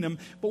hating them,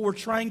 but we're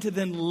trying to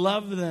then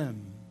love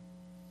them,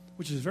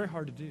 which is very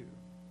hard to do.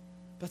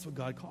 That's what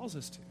God calls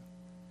us to.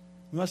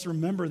 We must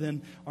remember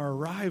then our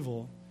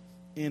arrival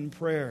in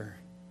prayer.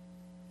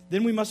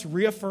 Then we must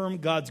reaffirm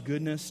God's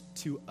goodness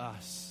to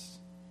us.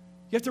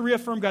 You have to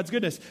reaffirm God's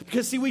goodness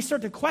because, see, we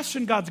start to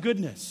question God's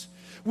goodness.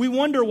 We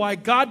wonder why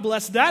God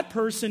blessed that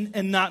person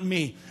and not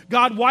me.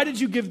 God, why did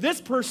you give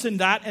this person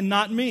that and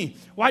not me?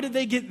 Why did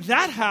they get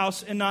that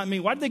house and not me?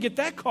 Why did they get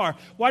that car?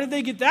 Why did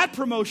they get that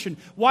promotion?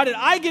 Why did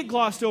I get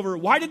glossed over?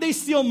 Why did they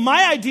steal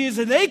my ideas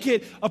and they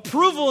get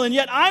approval and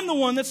yet I'm the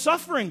one that's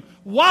suffering?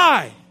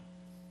 Why?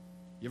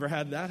 You ever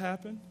had that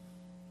happen?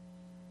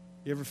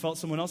 You ever felt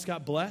someone else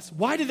got blessed?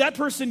 Why did that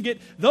person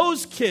get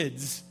those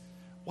kids?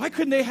 Why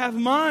couldn't they have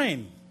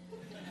mine?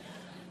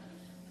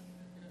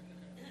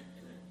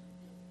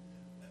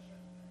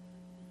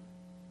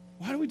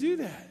 Why do we do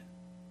that?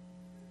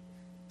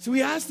 So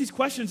we ask these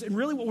questions, and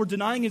really what we're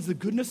denying is the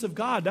goodness of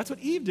God. That's what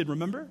Eve did,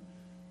 remember?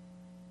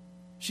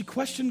 She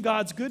questioned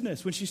God's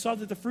goodness when she saw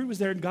that the fruit was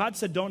there, and God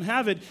said, don't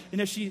have it.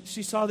 And as she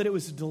saw that it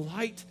was a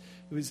delight,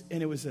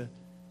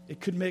 it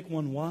could make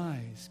one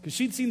wise. Because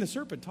she'd seen the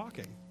serpent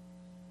talking.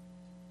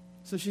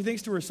 So she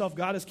thinks to herself,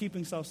 God is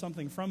keeping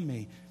something from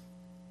me.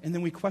 And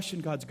then we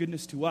question God's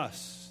goodness to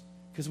us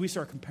because we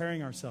start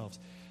comparing ourselves.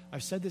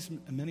 I've said this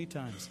many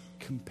times.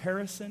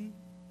 Comparison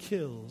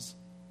kills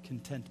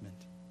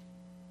contentment.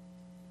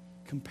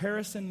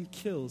 Comparison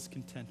kills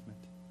contentment.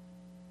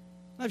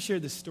 I've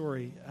shared this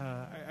story.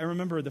 I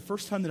remember the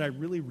first time that I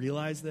really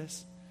realized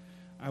this,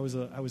 I was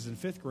in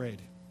 5th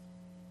grade.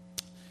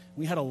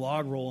 We had a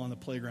log roll on the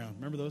playground.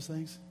 Remember those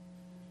things?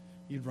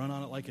 You'd run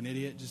on it like an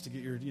idiot just to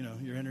get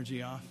your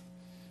energy off.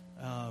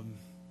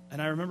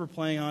 And I remember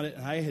playing on it,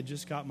 and I had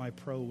just got my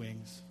Pro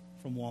Wings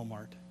from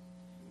Walmart.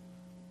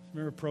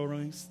 Remember Pro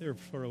Wings? They were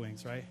Pro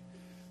Wings, right?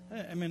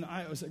 I mean,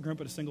 I grew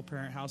up in a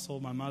single-parent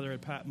household.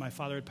 My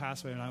father had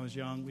passed away when I was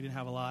young. We didn't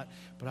have a lot,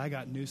 but I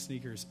got new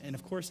sneakers. And,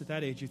 of course, at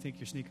that age, you think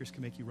your sneakers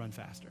can make you run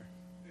faster.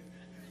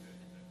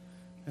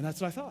 And that's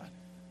what I thought.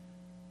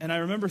 And I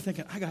remember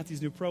thinking, I got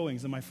these new Pro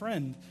Wings. And my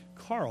friend,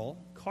 Carl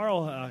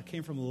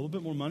came from a little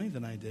bit more money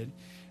than I did,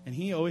 and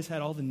he always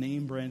had all the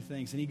name brand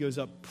things. And he goes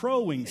up,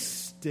 Pro Wings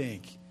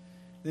stink.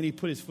 Then he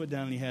put his foot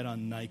down and he had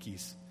on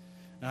Nikes.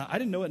 Now, I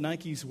didn't know what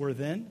Nikes were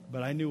then,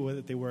 but I knew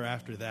what they were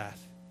after that.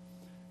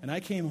 And I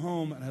came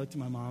home, and I looked at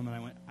my mom, and I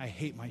went, I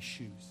hate my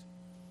shoes.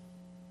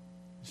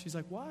 And she's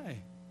like, why? I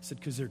said,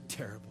 because they're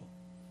terrible.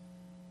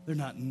 They're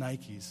not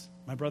Nikes.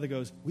 My brother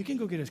goes, we can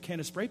go get a can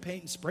of spray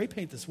paint and spray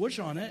paint the swoosh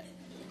on it.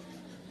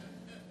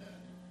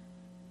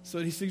 So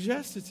he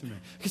suggested to me.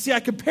 Because, see, I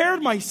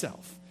compared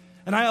myself,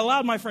 and I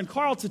allowed my friend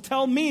Carl to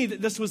tell me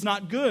that this was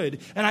not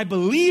good, and I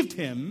believed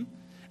him,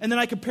 and then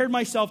I compared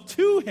myself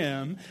to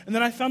him, and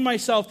then I found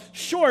myself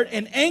short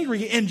and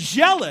angry and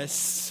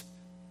jealous.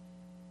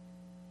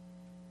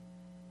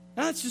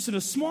 Now, that's just in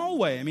a small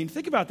way. I mean,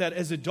 think about that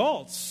as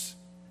adults.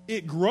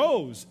 It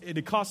grows.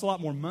 It costs a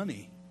lot more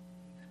money.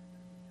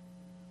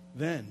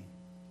 Then,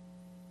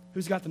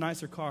 who's got the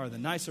nicer car, the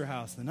nicer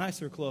house, the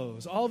nicer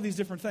clothes, all of these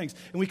different things.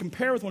 And we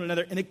compare with one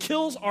another, and it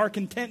kills our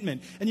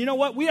contentment. And you know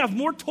what? We have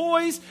more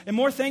toys and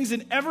more things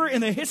than ever in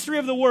the history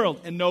of the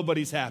world, and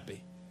nobody's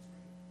happy.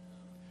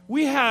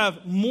 We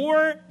have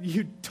more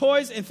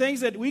toys and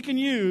things that we can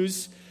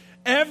use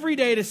every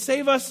day to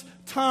save us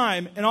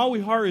time, and all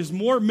we are is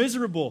more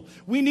miserable.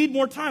 We need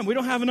more time. We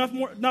don't have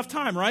enough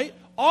time, right?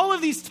 All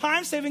of these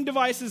time-saving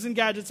devices and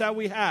gadgets that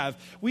we have,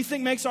 we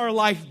think makes our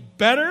life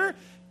better.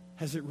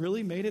 Has it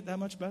really made it that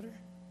much better?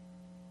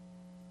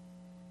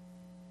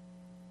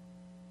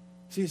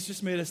 See, it's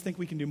just made us think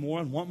we can do more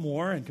and want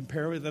more and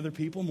compare with other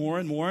people more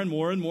and more and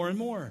more and more and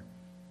more.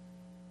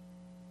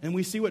 And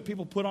we see what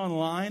people put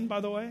online,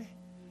 by the way,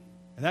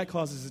 and that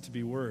causes it to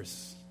be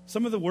worse.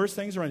 Some of the worst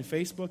things are on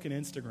Facebook and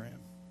Instagram.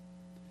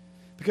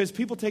 Because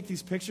people take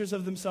these pictures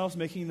of themselves,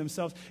 making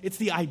themselves, it's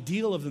the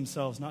ideal of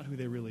themselves, not who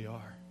they really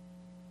are.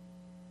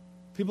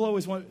 People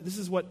always want,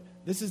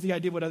 this is the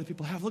idea of what other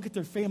people have. Look at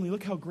their family.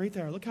 Look how great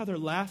they are. Look how they're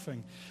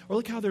laughing. Or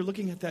look how they're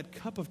looking at that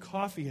cup of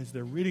coffee as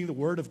they're reading the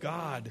Word of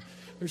God.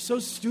 They're so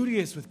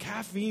studious with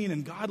caffeine,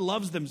 and God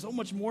loves them so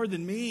much more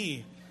than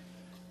me.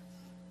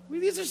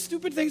 These are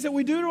stupid things that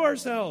we do to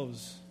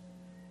ourselves.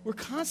 We're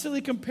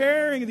constantly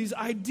comparing these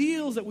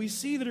ideals that we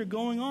see that are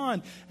going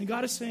on. And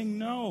God is saying,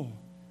 no.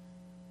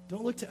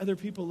 Don't look to other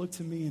people. Look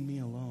to me and me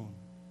alone.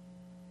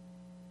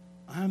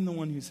 I'm the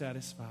one who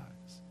satisfies.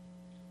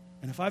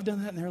 And if I've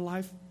done that in their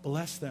life,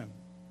 bless them.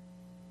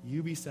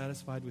 You be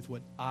satisfied with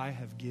what I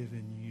have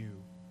given you.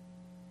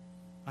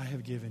 I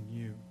have given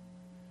you.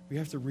 We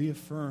have to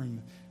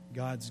reaffirm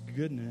God's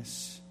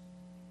goodness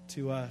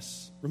to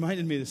us.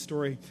 Reminded me of the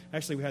story.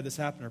 Actually, we had this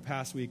happen our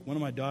past week. One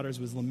of my daughters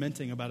was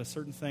lamenting about a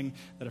certain thing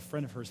that a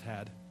friend of hers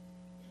had.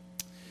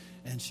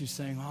 And she was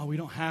saying, oh, we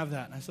don't have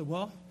that. And I said,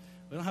 well,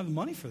 we don't have the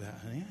money for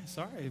that, honey.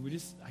 Sorry,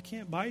 I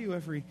can't buy you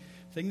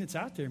everything that's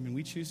out there. I mean,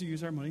 we choose to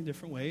use our money in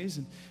different ways.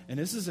 And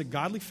this is a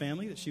godly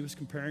family that she was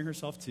comparing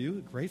herself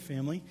to, a great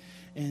family.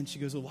 And she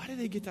goes, well, why do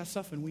they get that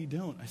stuff and we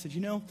don't? I said,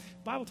 the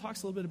Bible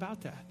talks a little bit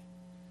about that.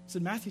 It's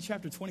in Matthew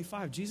chapter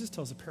 25. Jesus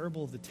tells a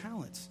parable of the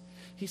talents.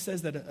 He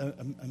says that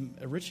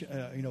a rich,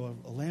 a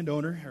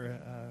landowner, or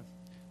a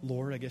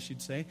lord, I guess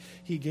you'd say,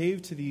 he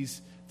gave to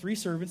these 3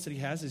 servants that he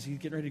has as he's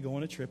getting ready to go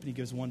on a trip, and he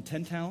gives one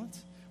 10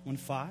 talents, one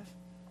 5,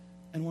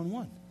 and one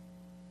 1.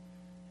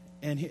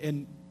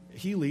 And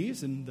he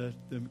leaves, and the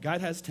guy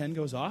that has 10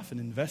 goes off and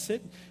invests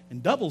it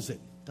and doubles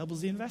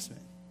the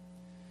investment.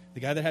 The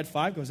guy that had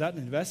 5 goes out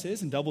and invests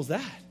his and doubles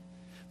that.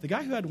 The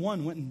guy who had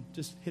 1 went and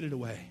just hid it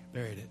away,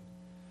 buried it.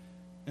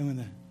 And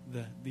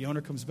when the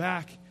owner comes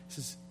back, he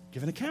says,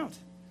 give an account.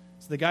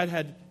 So the guy that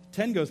had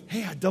 10 goes,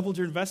 hey, I doubled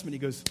your investment. He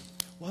goes,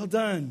 well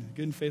done,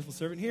 good and faithful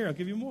servant. Here, I'll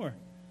give you more.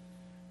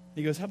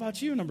 He goes, how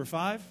about you, number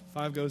 5?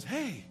 5 goes,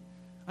 hey,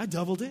 I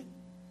doubled it.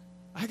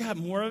 I got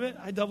more of it.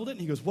 I doubled it.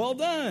 And he goes, well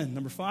done.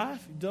 Number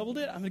 5, you doubled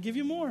it. I'm going to give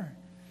you more.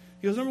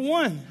 He goes, number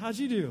 1, how'd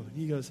you do? And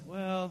he goes,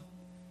 well,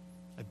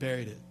 I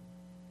buried it.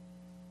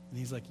 And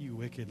he's like, you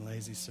wicked and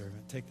lazy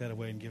servant. Take that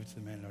away and give it to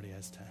the man that already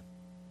has 10.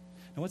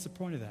 Now, what's the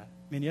point of that?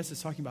 I mean, yes,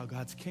 it's talking about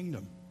God's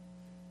kingdom,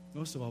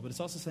 most of all, but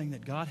it's also saying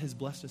that God has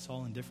blessed us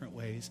all in different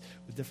ways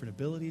with different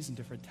abilities and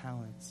different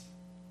talents.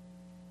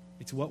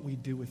 It's what we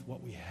do with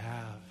what we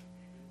have.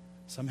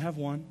 Some have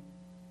 1,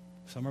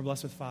 some are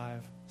blessed with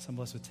 5, some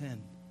blessed with 10.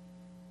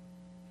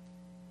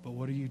 But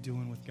what are you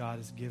doing with God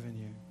has given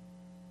you?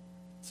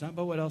 It's not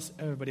about what else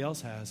everybody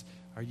else has.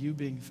 Are you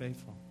being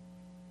faithful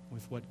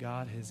with what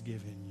God has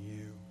given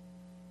you?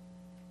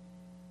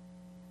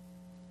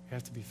 We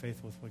have to be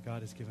faithful with what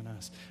God has given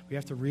us. We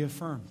have to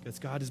reaffirm that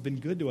God has been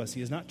good to us. He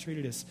has not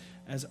treated us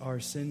as our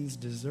sins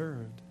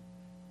deserved.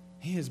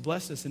 He has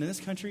blessed us. And in this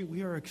country,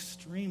 we are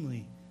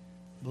extremely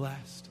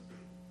blessed.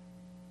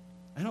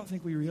 I don't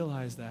think we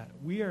realize that.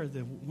 We are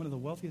one of the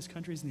wealthiest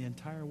countries in the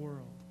entire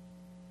world.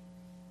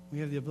 We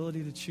have the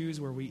ability to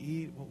choose where we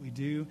eat, what we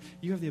do.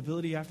 You have the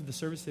ability after the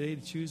service today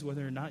to choose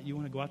whether or not you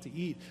want to go out to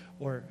eat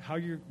or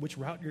which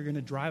route you're going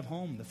to drive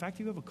home. The fact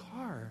that you have a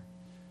car,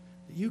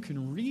 that you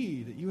can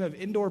read, that you have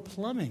indoor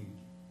plumbing.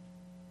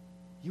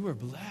 You are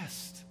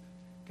blessed.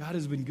 God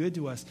has been good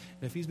to us.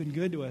 And if he's been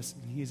good to us,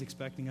 then he is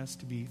expecting us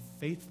to be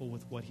faithful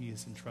with what he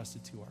has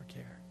entrusted to our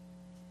care.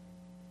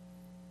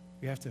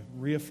 We have to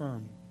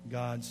reaffirm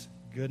God's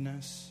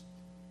goodness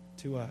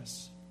to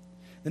us.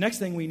 The next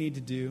thing we need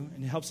to do,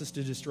 and it helps us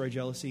to destroy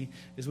jealousy,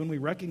 is when we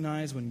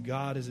recognize when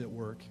God is at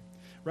work.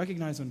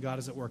 Recognize when God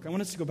is at work. I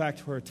want us to go back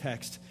to our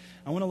text.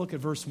 I want to look at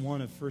verse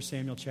 1 of 1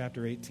 Samuel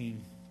chapter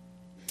 18.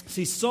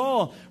 See,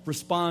 Saul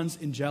responds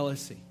in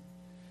jealousy.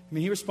 I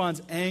mean, he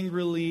responds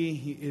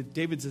angrily.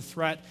 David's a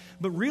threat.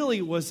 But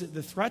really, was it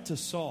the threat to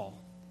Saul?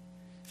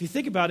 If you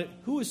think about it,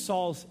 who was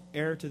Saul's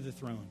heir to the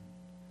throne?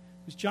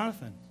 It was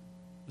Jonathan,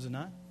 was it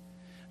not?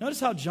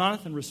 Notice how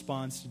Jonathan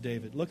responds to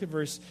David. Look at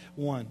verse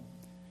 1. It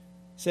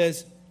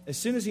says, as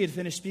soon as he had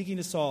finished speaking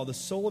to Saul, the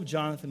soul of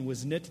Jonathan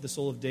was knit to the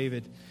soul of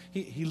David.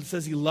 He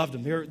says he loved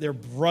him. They're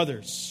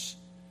brothers.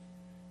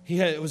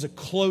 It was a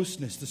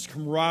closeness, this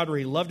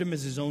camaraderie. He loved him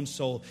as his own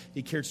soul.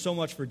 He cared so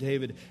much for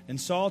David. And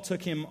Saul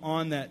took him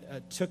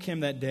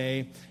that day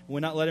and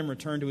would not let him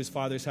return to his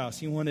father's house.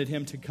 He wanted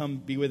him to come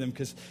be with him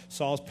because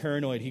Saul's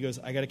paranoid. He goes,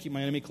 I got to keep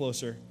my enemy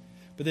closer.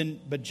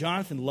 But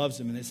Jonathan loves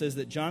him, and it says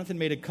that Jonathan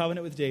made a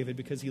covenant with David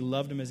because he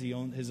loved him as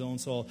his own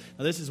soul.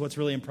 Now this is what's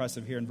really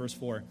impressive here in verse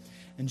 4.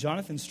 And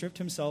Jonathan stripped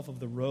himself of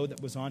the robe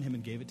that was on him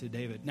and gave it to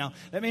David. Now,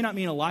 that may not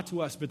mean a lot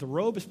to us, but the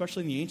robe,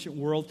 especially in the ancient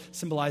world,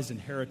 symbolized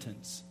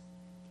inheritance.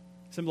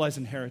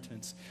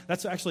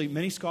 That's actually,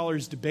 many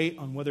scholars debate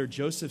on whether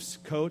Joseph's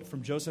coat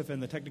from Joseph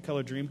and the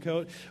Technicolor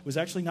Dreamcoat was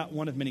actually not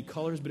one of many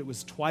colors, but it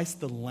was twice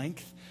the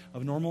length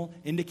of normal,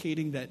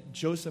 indicating that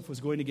Joseph was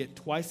going to get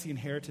twice the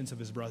inheritance of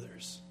his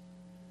brothers.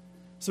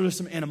 So there's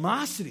some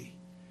animosity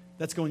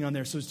that's going on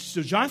there. So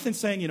Jonathan's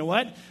saying, you know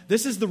what?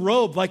 This is the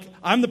robe. Like,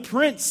 I'm the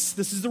prince.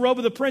 This is the robe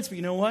of the prince. But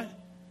you know what?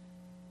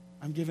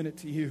 I'm giving it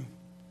to you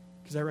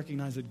because I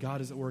recognize that God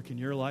is at work in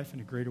your life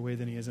in a greater way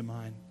than he is in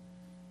mine.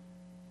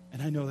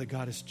 And I know that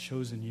God has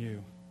chosen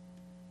you.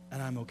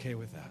 And I'm okay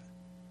with that.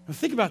 Now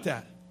think about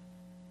that.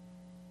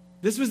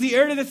 This was the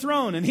heir to the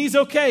throne. And he's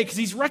okay because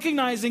he's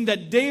recognizing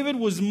that David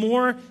was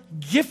more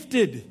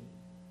gifted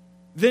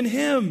than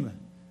him.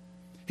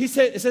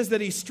 It says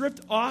that he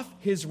stripped off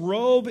his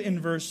robe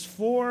in verse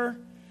 4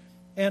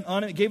 and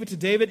on it gave it to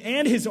David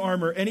and his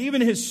armor and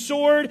even his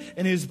sword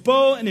and his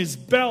bow and his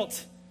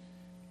belt.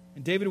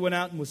 And David went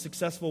out and was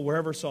successful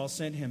wherever Saul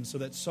sent him, so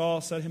that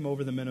Saul set him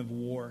over the men of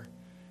war.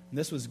 And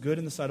this was good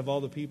in the sight of all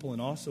the people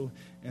and also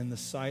in the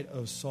sight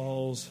of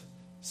Saul's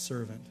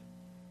servant.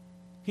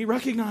 He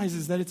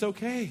recognizes that it's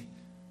okay.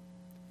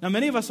 Now,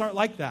 many of us aren't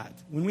like that.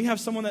 When we have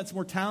someone that's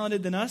more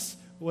talented than us,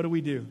 what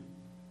do?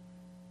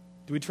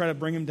 Do we try to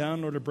bring him down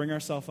in order to bring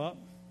ourselves up?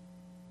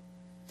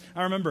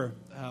 I remember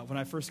when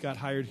I first got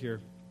hired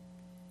here,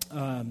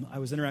 I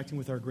was interacting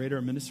with our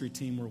greater ministry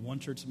team. We're one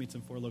church that meets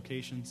in 4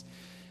 locations.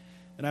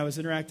 And I was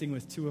interacting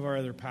with 2 of our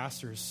other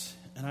pastors.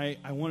 And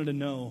I wanted to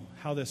know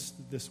how this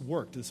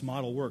worked, this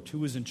model worked, who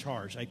was in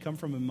charge. I come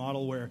from a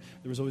model where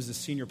there was always a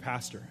senior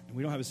pastor. And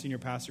we don't have a senior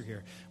pastor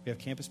here. We have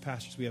campus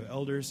pastors, we have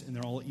elders, and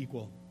they're all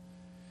equal.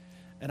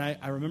 And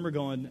I remember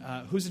going,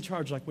 who's in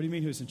charge? Like, what do you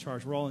mean who's in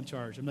charge? We're all in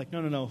charge. I'm like,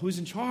 no, who's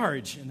in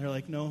charge? And they're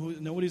like,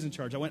 nobody's in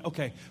charge. I went,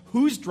 okay,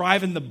 who's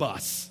driving the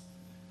bus?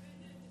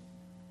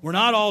 We're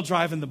not all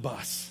driving the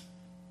bus.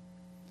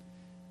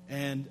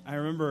 And I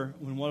remember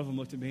when one of them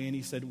looked at me and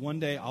he said, one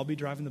day I'll be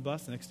driving the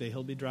bus, the next day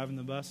he'll be driving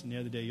the bus, and the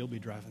other day you'll be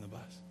driving the bus.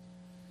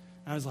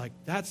 And I was like,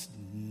 that's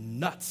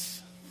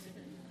nuts.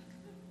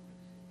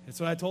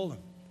 That's what I told him.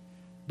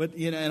 But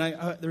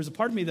there was a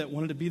part of me that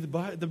wanted to be the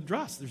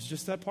boss. There's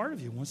just that part of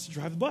you who wants to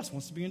drive the bus,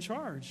 wants to be in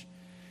charge.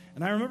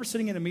 And I remember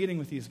sitting in a meeting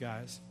with these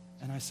guys,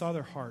 and I saw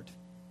their heart,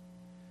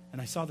 and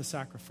I saw the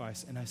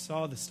sacrifice, and I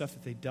saw the stuff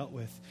that they dealt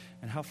with,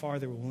 and how far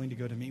they were willing to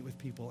go to meet with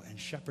people and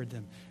shepherd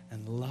them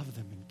and love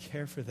them and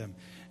care for them.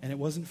 And it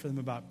wasn't for them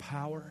about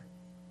power.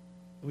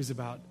 It was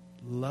about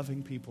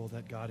loving people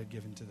that God had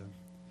given to them.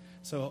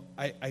 So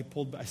I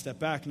stepped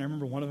back, and I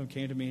remember one of them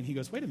came to me, and he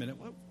goes, wait a minute,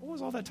 what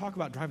was all that talk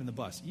about driving the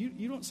bus?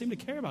 You don't seem to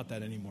care about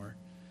that anymore.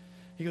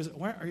 He goes,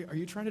 why, are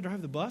you trying to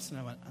drive the bus? And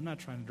I went, I'm not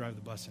trying to drive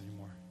the bus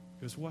anymore.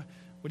 He goes, what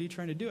are you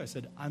trying to do? I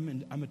said,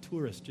 I'm a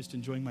tourist just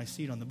enjoying my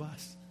seat on the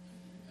bus.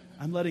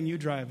 I'm letting you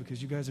drive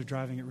because you guys are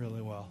driving it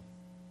really well.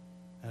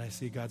 And I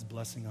see God's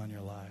blessing on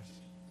your lives.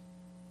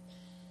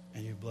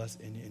 And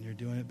you're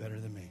doing it better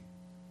than me.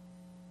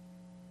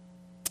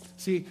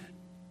 See,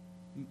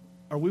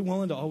 are we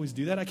willing to always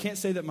do that? I can't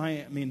say that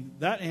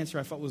that answer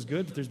I felt was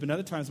good, but there's been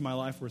other times in my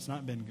life where it's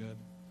not been good.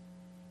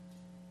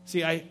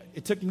 See,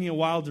 it took me a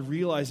while to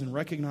realize and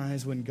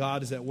recognize when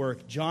God is at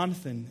work.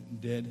 Jonathan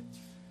did.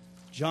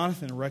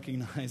 Jonathan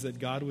recognized that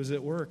God was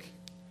at work.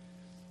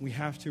 We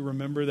have to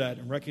remember that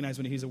and recognize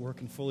when he's at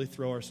work and fully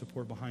throw our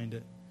support behind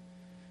it.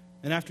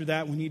 And after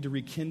that, we need to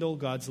rekindle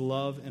God's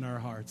love in our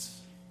hearts.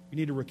 We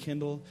need to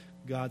rekindle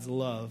God's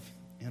love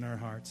in our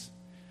hearts.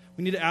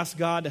 We need to ask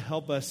God to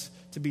help us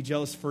to be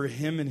jealous for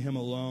Him and Him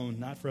alone,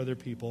 not for other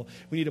people.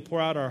 We need to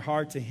pour out our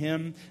heart to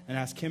Him and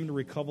ask Him to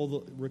rekindle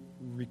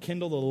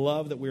the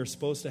love that we are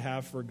supposed to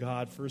have for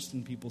God first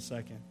and people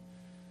second.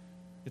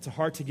 It's a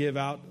heart to give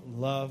out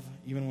love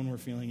even when we're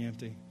feeling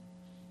empty.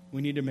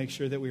 We need to make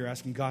sure that we are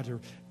asking God to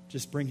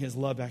just bring His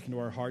love back into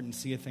our heart and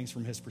see things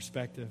from His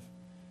perspective.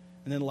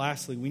 And then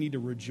lastly, we need to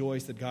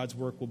rejoice that God's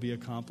work will be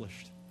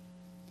accomplished.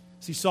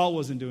 See, Saul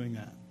wasn't doing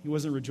that. He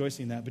wasn't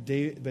rejoicing in that,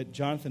 but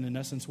Jonathan, in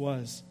essence,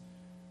 was.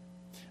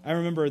 I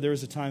remember there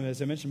was a time,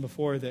 as I mentioned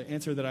before, the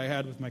answer that I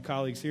had with my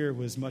colleagues here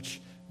was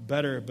much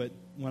better, but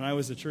when I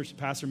was a church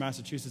pastor in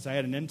Massachusetts, I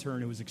had an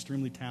intern who was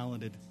extremely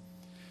talented.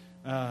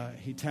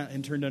 He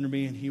interned under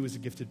me, and he was a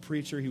gifted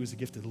preacher. He was a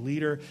gifted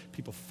leader.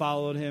 People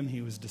followed him.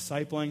 He was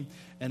discipling,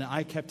 and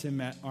I kept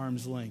him at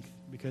arm's length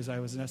because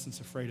I was, in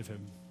essence, afraid of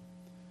him.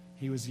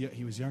 He was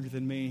younger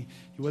than me.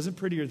 He wasn't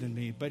prettier than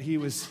me, but he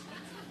was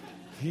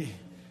he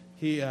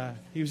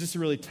was just a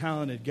really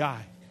talented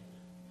guy.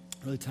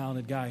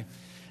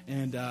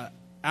 And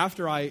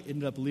after I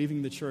ended up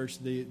leaving the church,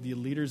 the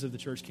leaders of the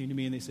church came to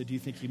me and they said, "Do you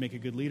think he'd make a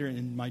good leader?" And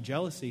in my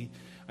jealousy,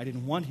 I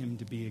didn't want him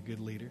to be a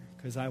good leader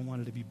because I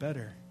wanted to be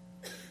better.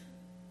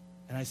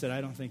 And I said,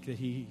 "I don't think that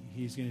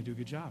he's going to do a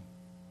good job."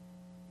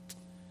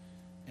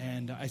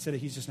 And I said,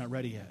 "He's just not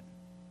ready yet."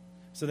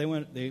 So they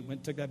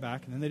went, took that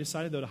back, and then they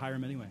decided, though, to hire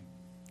him anyway.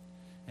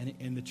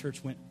 And the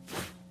church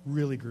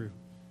really grew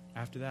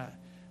after that.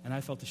 And I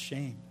felt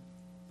ashamed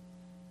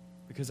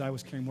because I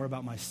was caring more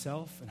about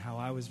myself and how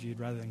I was viewed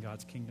rather than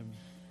God's kingdom.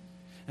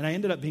 And I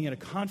ended up being at a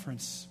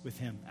conference with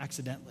him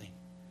accidentally.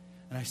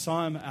 And I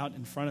saw him out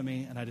in front of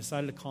me, and I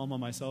decided to call him on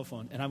my cell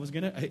phone. And I was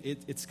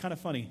it's kind of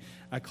funny.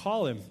 I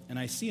call him, and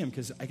I see him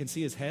because I can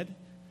see his head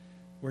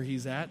where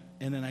he's at.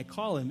 And then I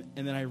call him,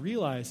 and then I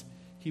realize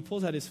he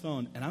pulls out his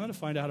phone, and I'm going to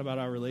find out about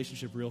our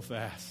relationship real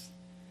fast.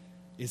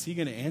 Is he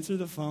going to answer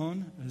the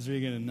phone, or is he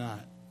going to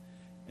not?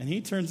 And he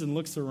turns and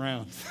looks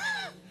around.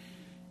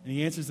 And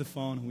he answers the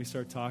phone, and we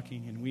start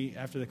talking. And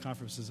after the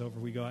conference is over,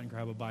 we go out and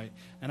grab a bite.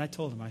 And I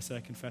told him, I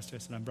confessed to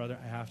him, I said, "Brother,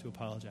 I have to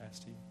apologize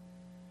to you."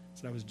 I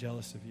said, "I was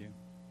jealous of you."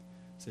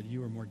 I said,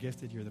 "You were more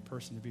gifted. You're the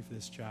person to be for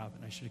this job.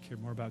 And I should have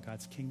cared more about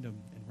God's kingdom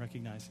and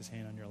recognized His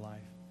hand on your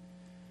life."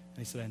 And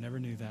he said, "I never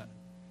knew that,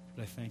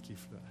 but I thank you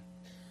for that."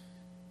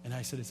 And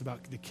I said, "It's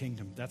about the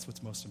kingdom. That's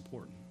what's most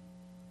important.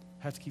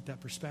 I have to keep that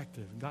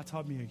perspective." And God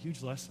taught me a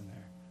huge lesson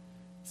there.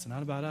 It's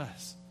not about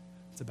us.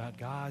 It's about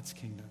God's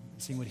kingdom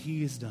and seeing what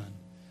He has done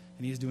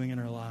and He is doing in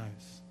our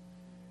lives.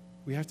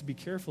 We have to be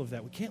careful of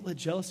that. We can't let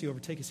jealousy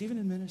overtake us, even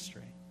in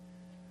ministry,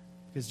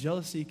 because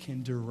jealousy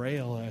can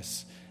derail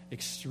us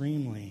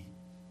extremely,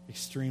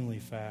 extremely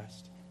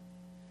fast.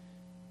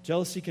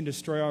 Jealousy can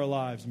destroy our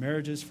lives,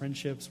 marriages,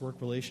 friendships, work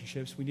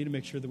relationships. We need to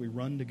make sure that we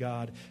run to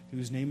God,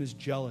 whose name is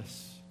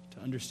jealous,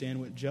 to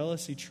understand what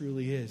jealousy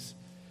truly is,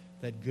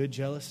 that good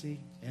jealousy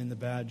and the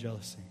bad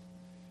jealousy.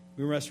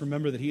 We must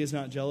remember that He is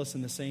not jealous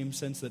in the same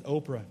sense that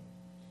Oprah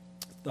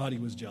thought He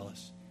was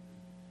jealous.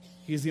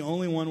 He is the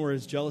only one where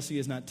His jealousy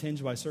is not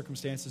tinged by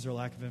circumstances or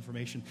lack of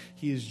information.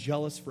 He is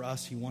jealous for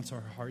us. He wants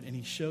our heart, and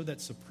He showed that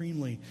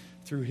supremely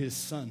through His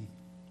Son,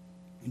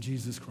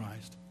 Jesus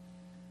Christ.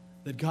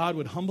 That God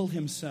would humble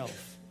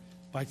Himself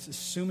by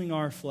assuming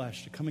our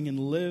flesh, to coming and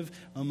live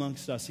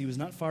amongst us. He was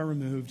not far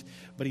removed,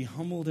 but He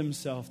humbled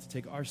Himself to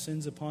take our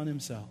sins upon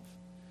Himself.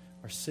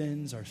 Our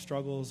sins, our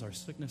struggles, our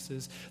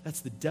sicknesses. That's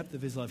the depth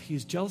of His love. He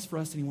is jealous for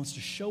us, and He wants to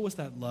show us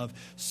that love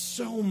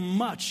so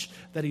much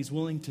that He's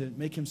willing to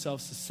make Himself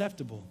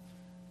susceptible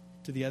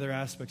to the other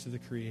aspects of the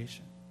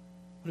creation.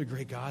 What a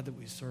great God that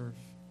we serve.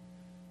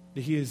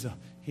 He is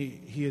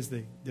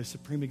the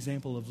supreme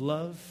example of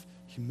love,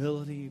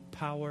 humility,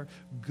 power,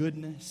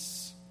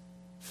 goodness,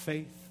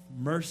 faith,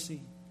 mercy.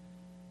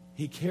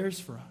 He cares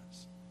for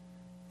us.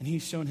 And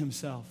He's shown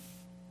Himself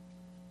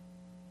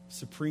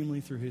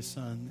supremely through His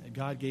Son.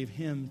 God gave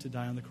Him to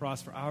die on the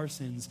cross for our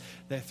sins,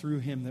 that through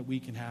Him that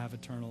we can have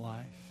eternal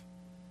life.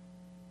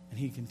 And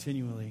He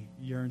continually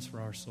yearns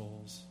for our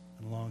souls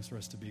and longs for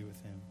us to be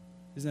with Him.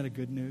 Isn't that a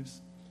good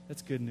news?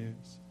 That's good news.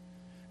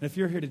 And if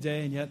you're here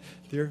today and yet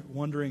they're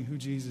wondering who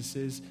Jesus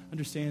is,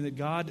 understand that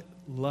God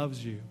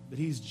loves you, that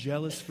He's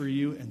jealous for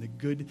you in the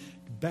good,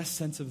 best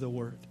sense of the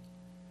word.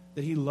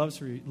 That He loves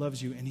you,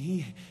 and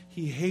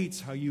He hates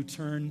how you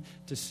turn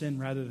to sin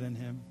rather than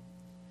Him.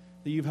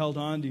 That you've held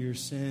on to your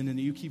sin and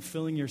that you keep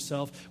filling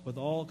yourself with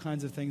all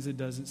kinds of things that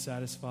doesn't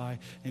satisfy.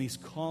 And He's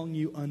calling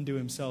you unto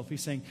Himself.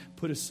 He's saying,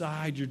 put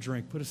aside your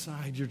drink, put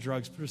aside your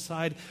drugs, put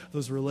aside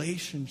those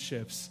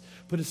relationships,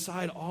 put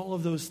aside all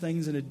of those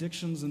things and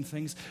addictions and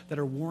things that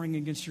are warring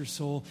against your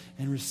soul,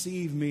 and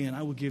receive Me, and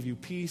I will give you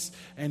peace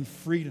and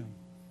freedom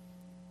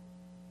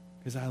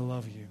because I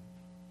love you.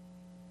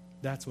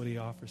 That's what He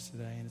offers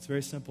today. And it's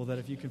very simple, that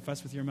if you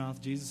confess with your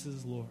mouth Jesus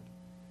is Lord,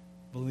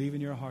 believe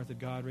in your heart that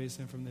God raised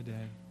Him from the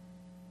dead,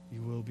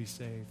 you will be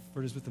saved.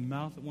 For it is with the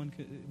mouth that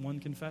one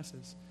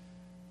confesses,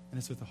 and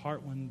it's with the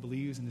heart one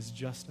believes and is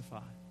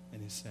justified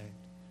and is saved.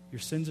 Your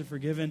sins are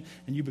forgiven,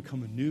 and you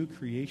become a new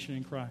creation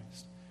in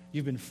Christ.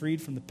 You've been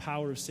freed from the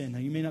power of sin. Now,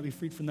 you may not be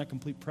freed from that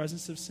complete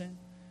presence of sin,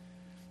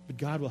 but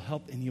God will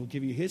help, and He'll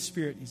give you His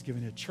Spirit. He's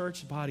given a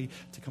church body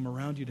to come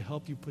around you to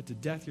help you put to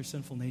death your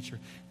sinful nature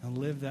and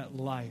live that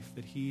life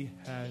that He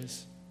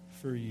has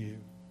for you.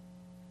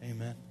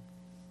 Amen.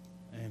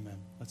 Amen.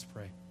 Let's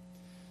pray.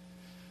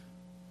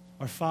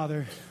 Our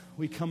Father,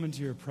 we come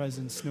into your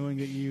presence knowing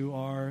that you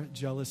are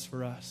jealous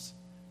for us.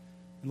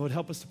 And Lord,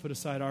 help us to put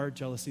aside our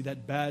jealousy,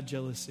 that bad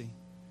jealousy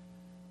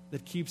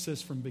that keeps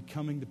us from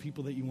becoming the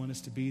people that you want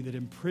us to be, that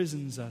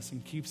imprisons us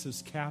and keeps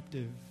us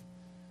captive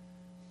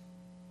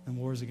and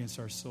wars against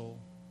our soul.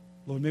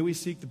 Lord, may we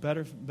seek the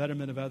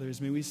betterment of others.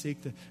 May we seek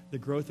the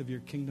growth of your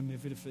kingdom,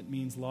 even if it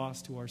means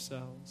loss to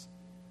ourselves.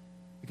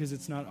 Because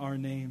it's not our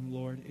name,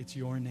 Lord, it's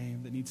your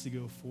name that needs to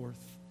go forth.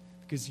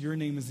 Because your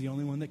name is the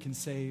only one that can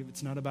save.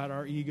 It's not about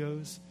our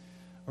egos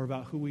or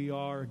about who we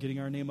are or getting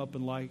our name up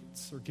in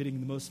lights or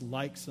getting the most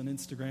likes on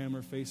Instagram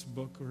or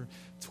Facebook or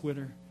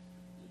Twitter.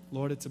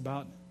 Lord, it's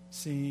about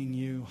seeing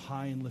you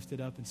high and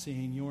lifted up and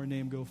seeing your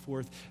name go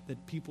forth,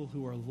 that people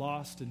who are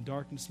lost in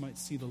darkness might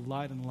see the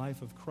light and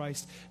life of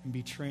Christ and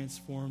be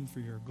transformed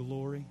for your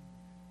glory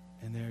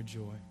and their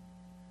joy.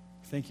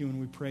 Thank you and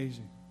we praise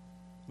you.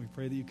 We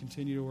pray that you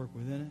continue to work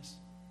within us.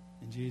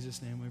 In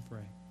Jesus' name we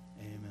pray.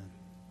 Amen.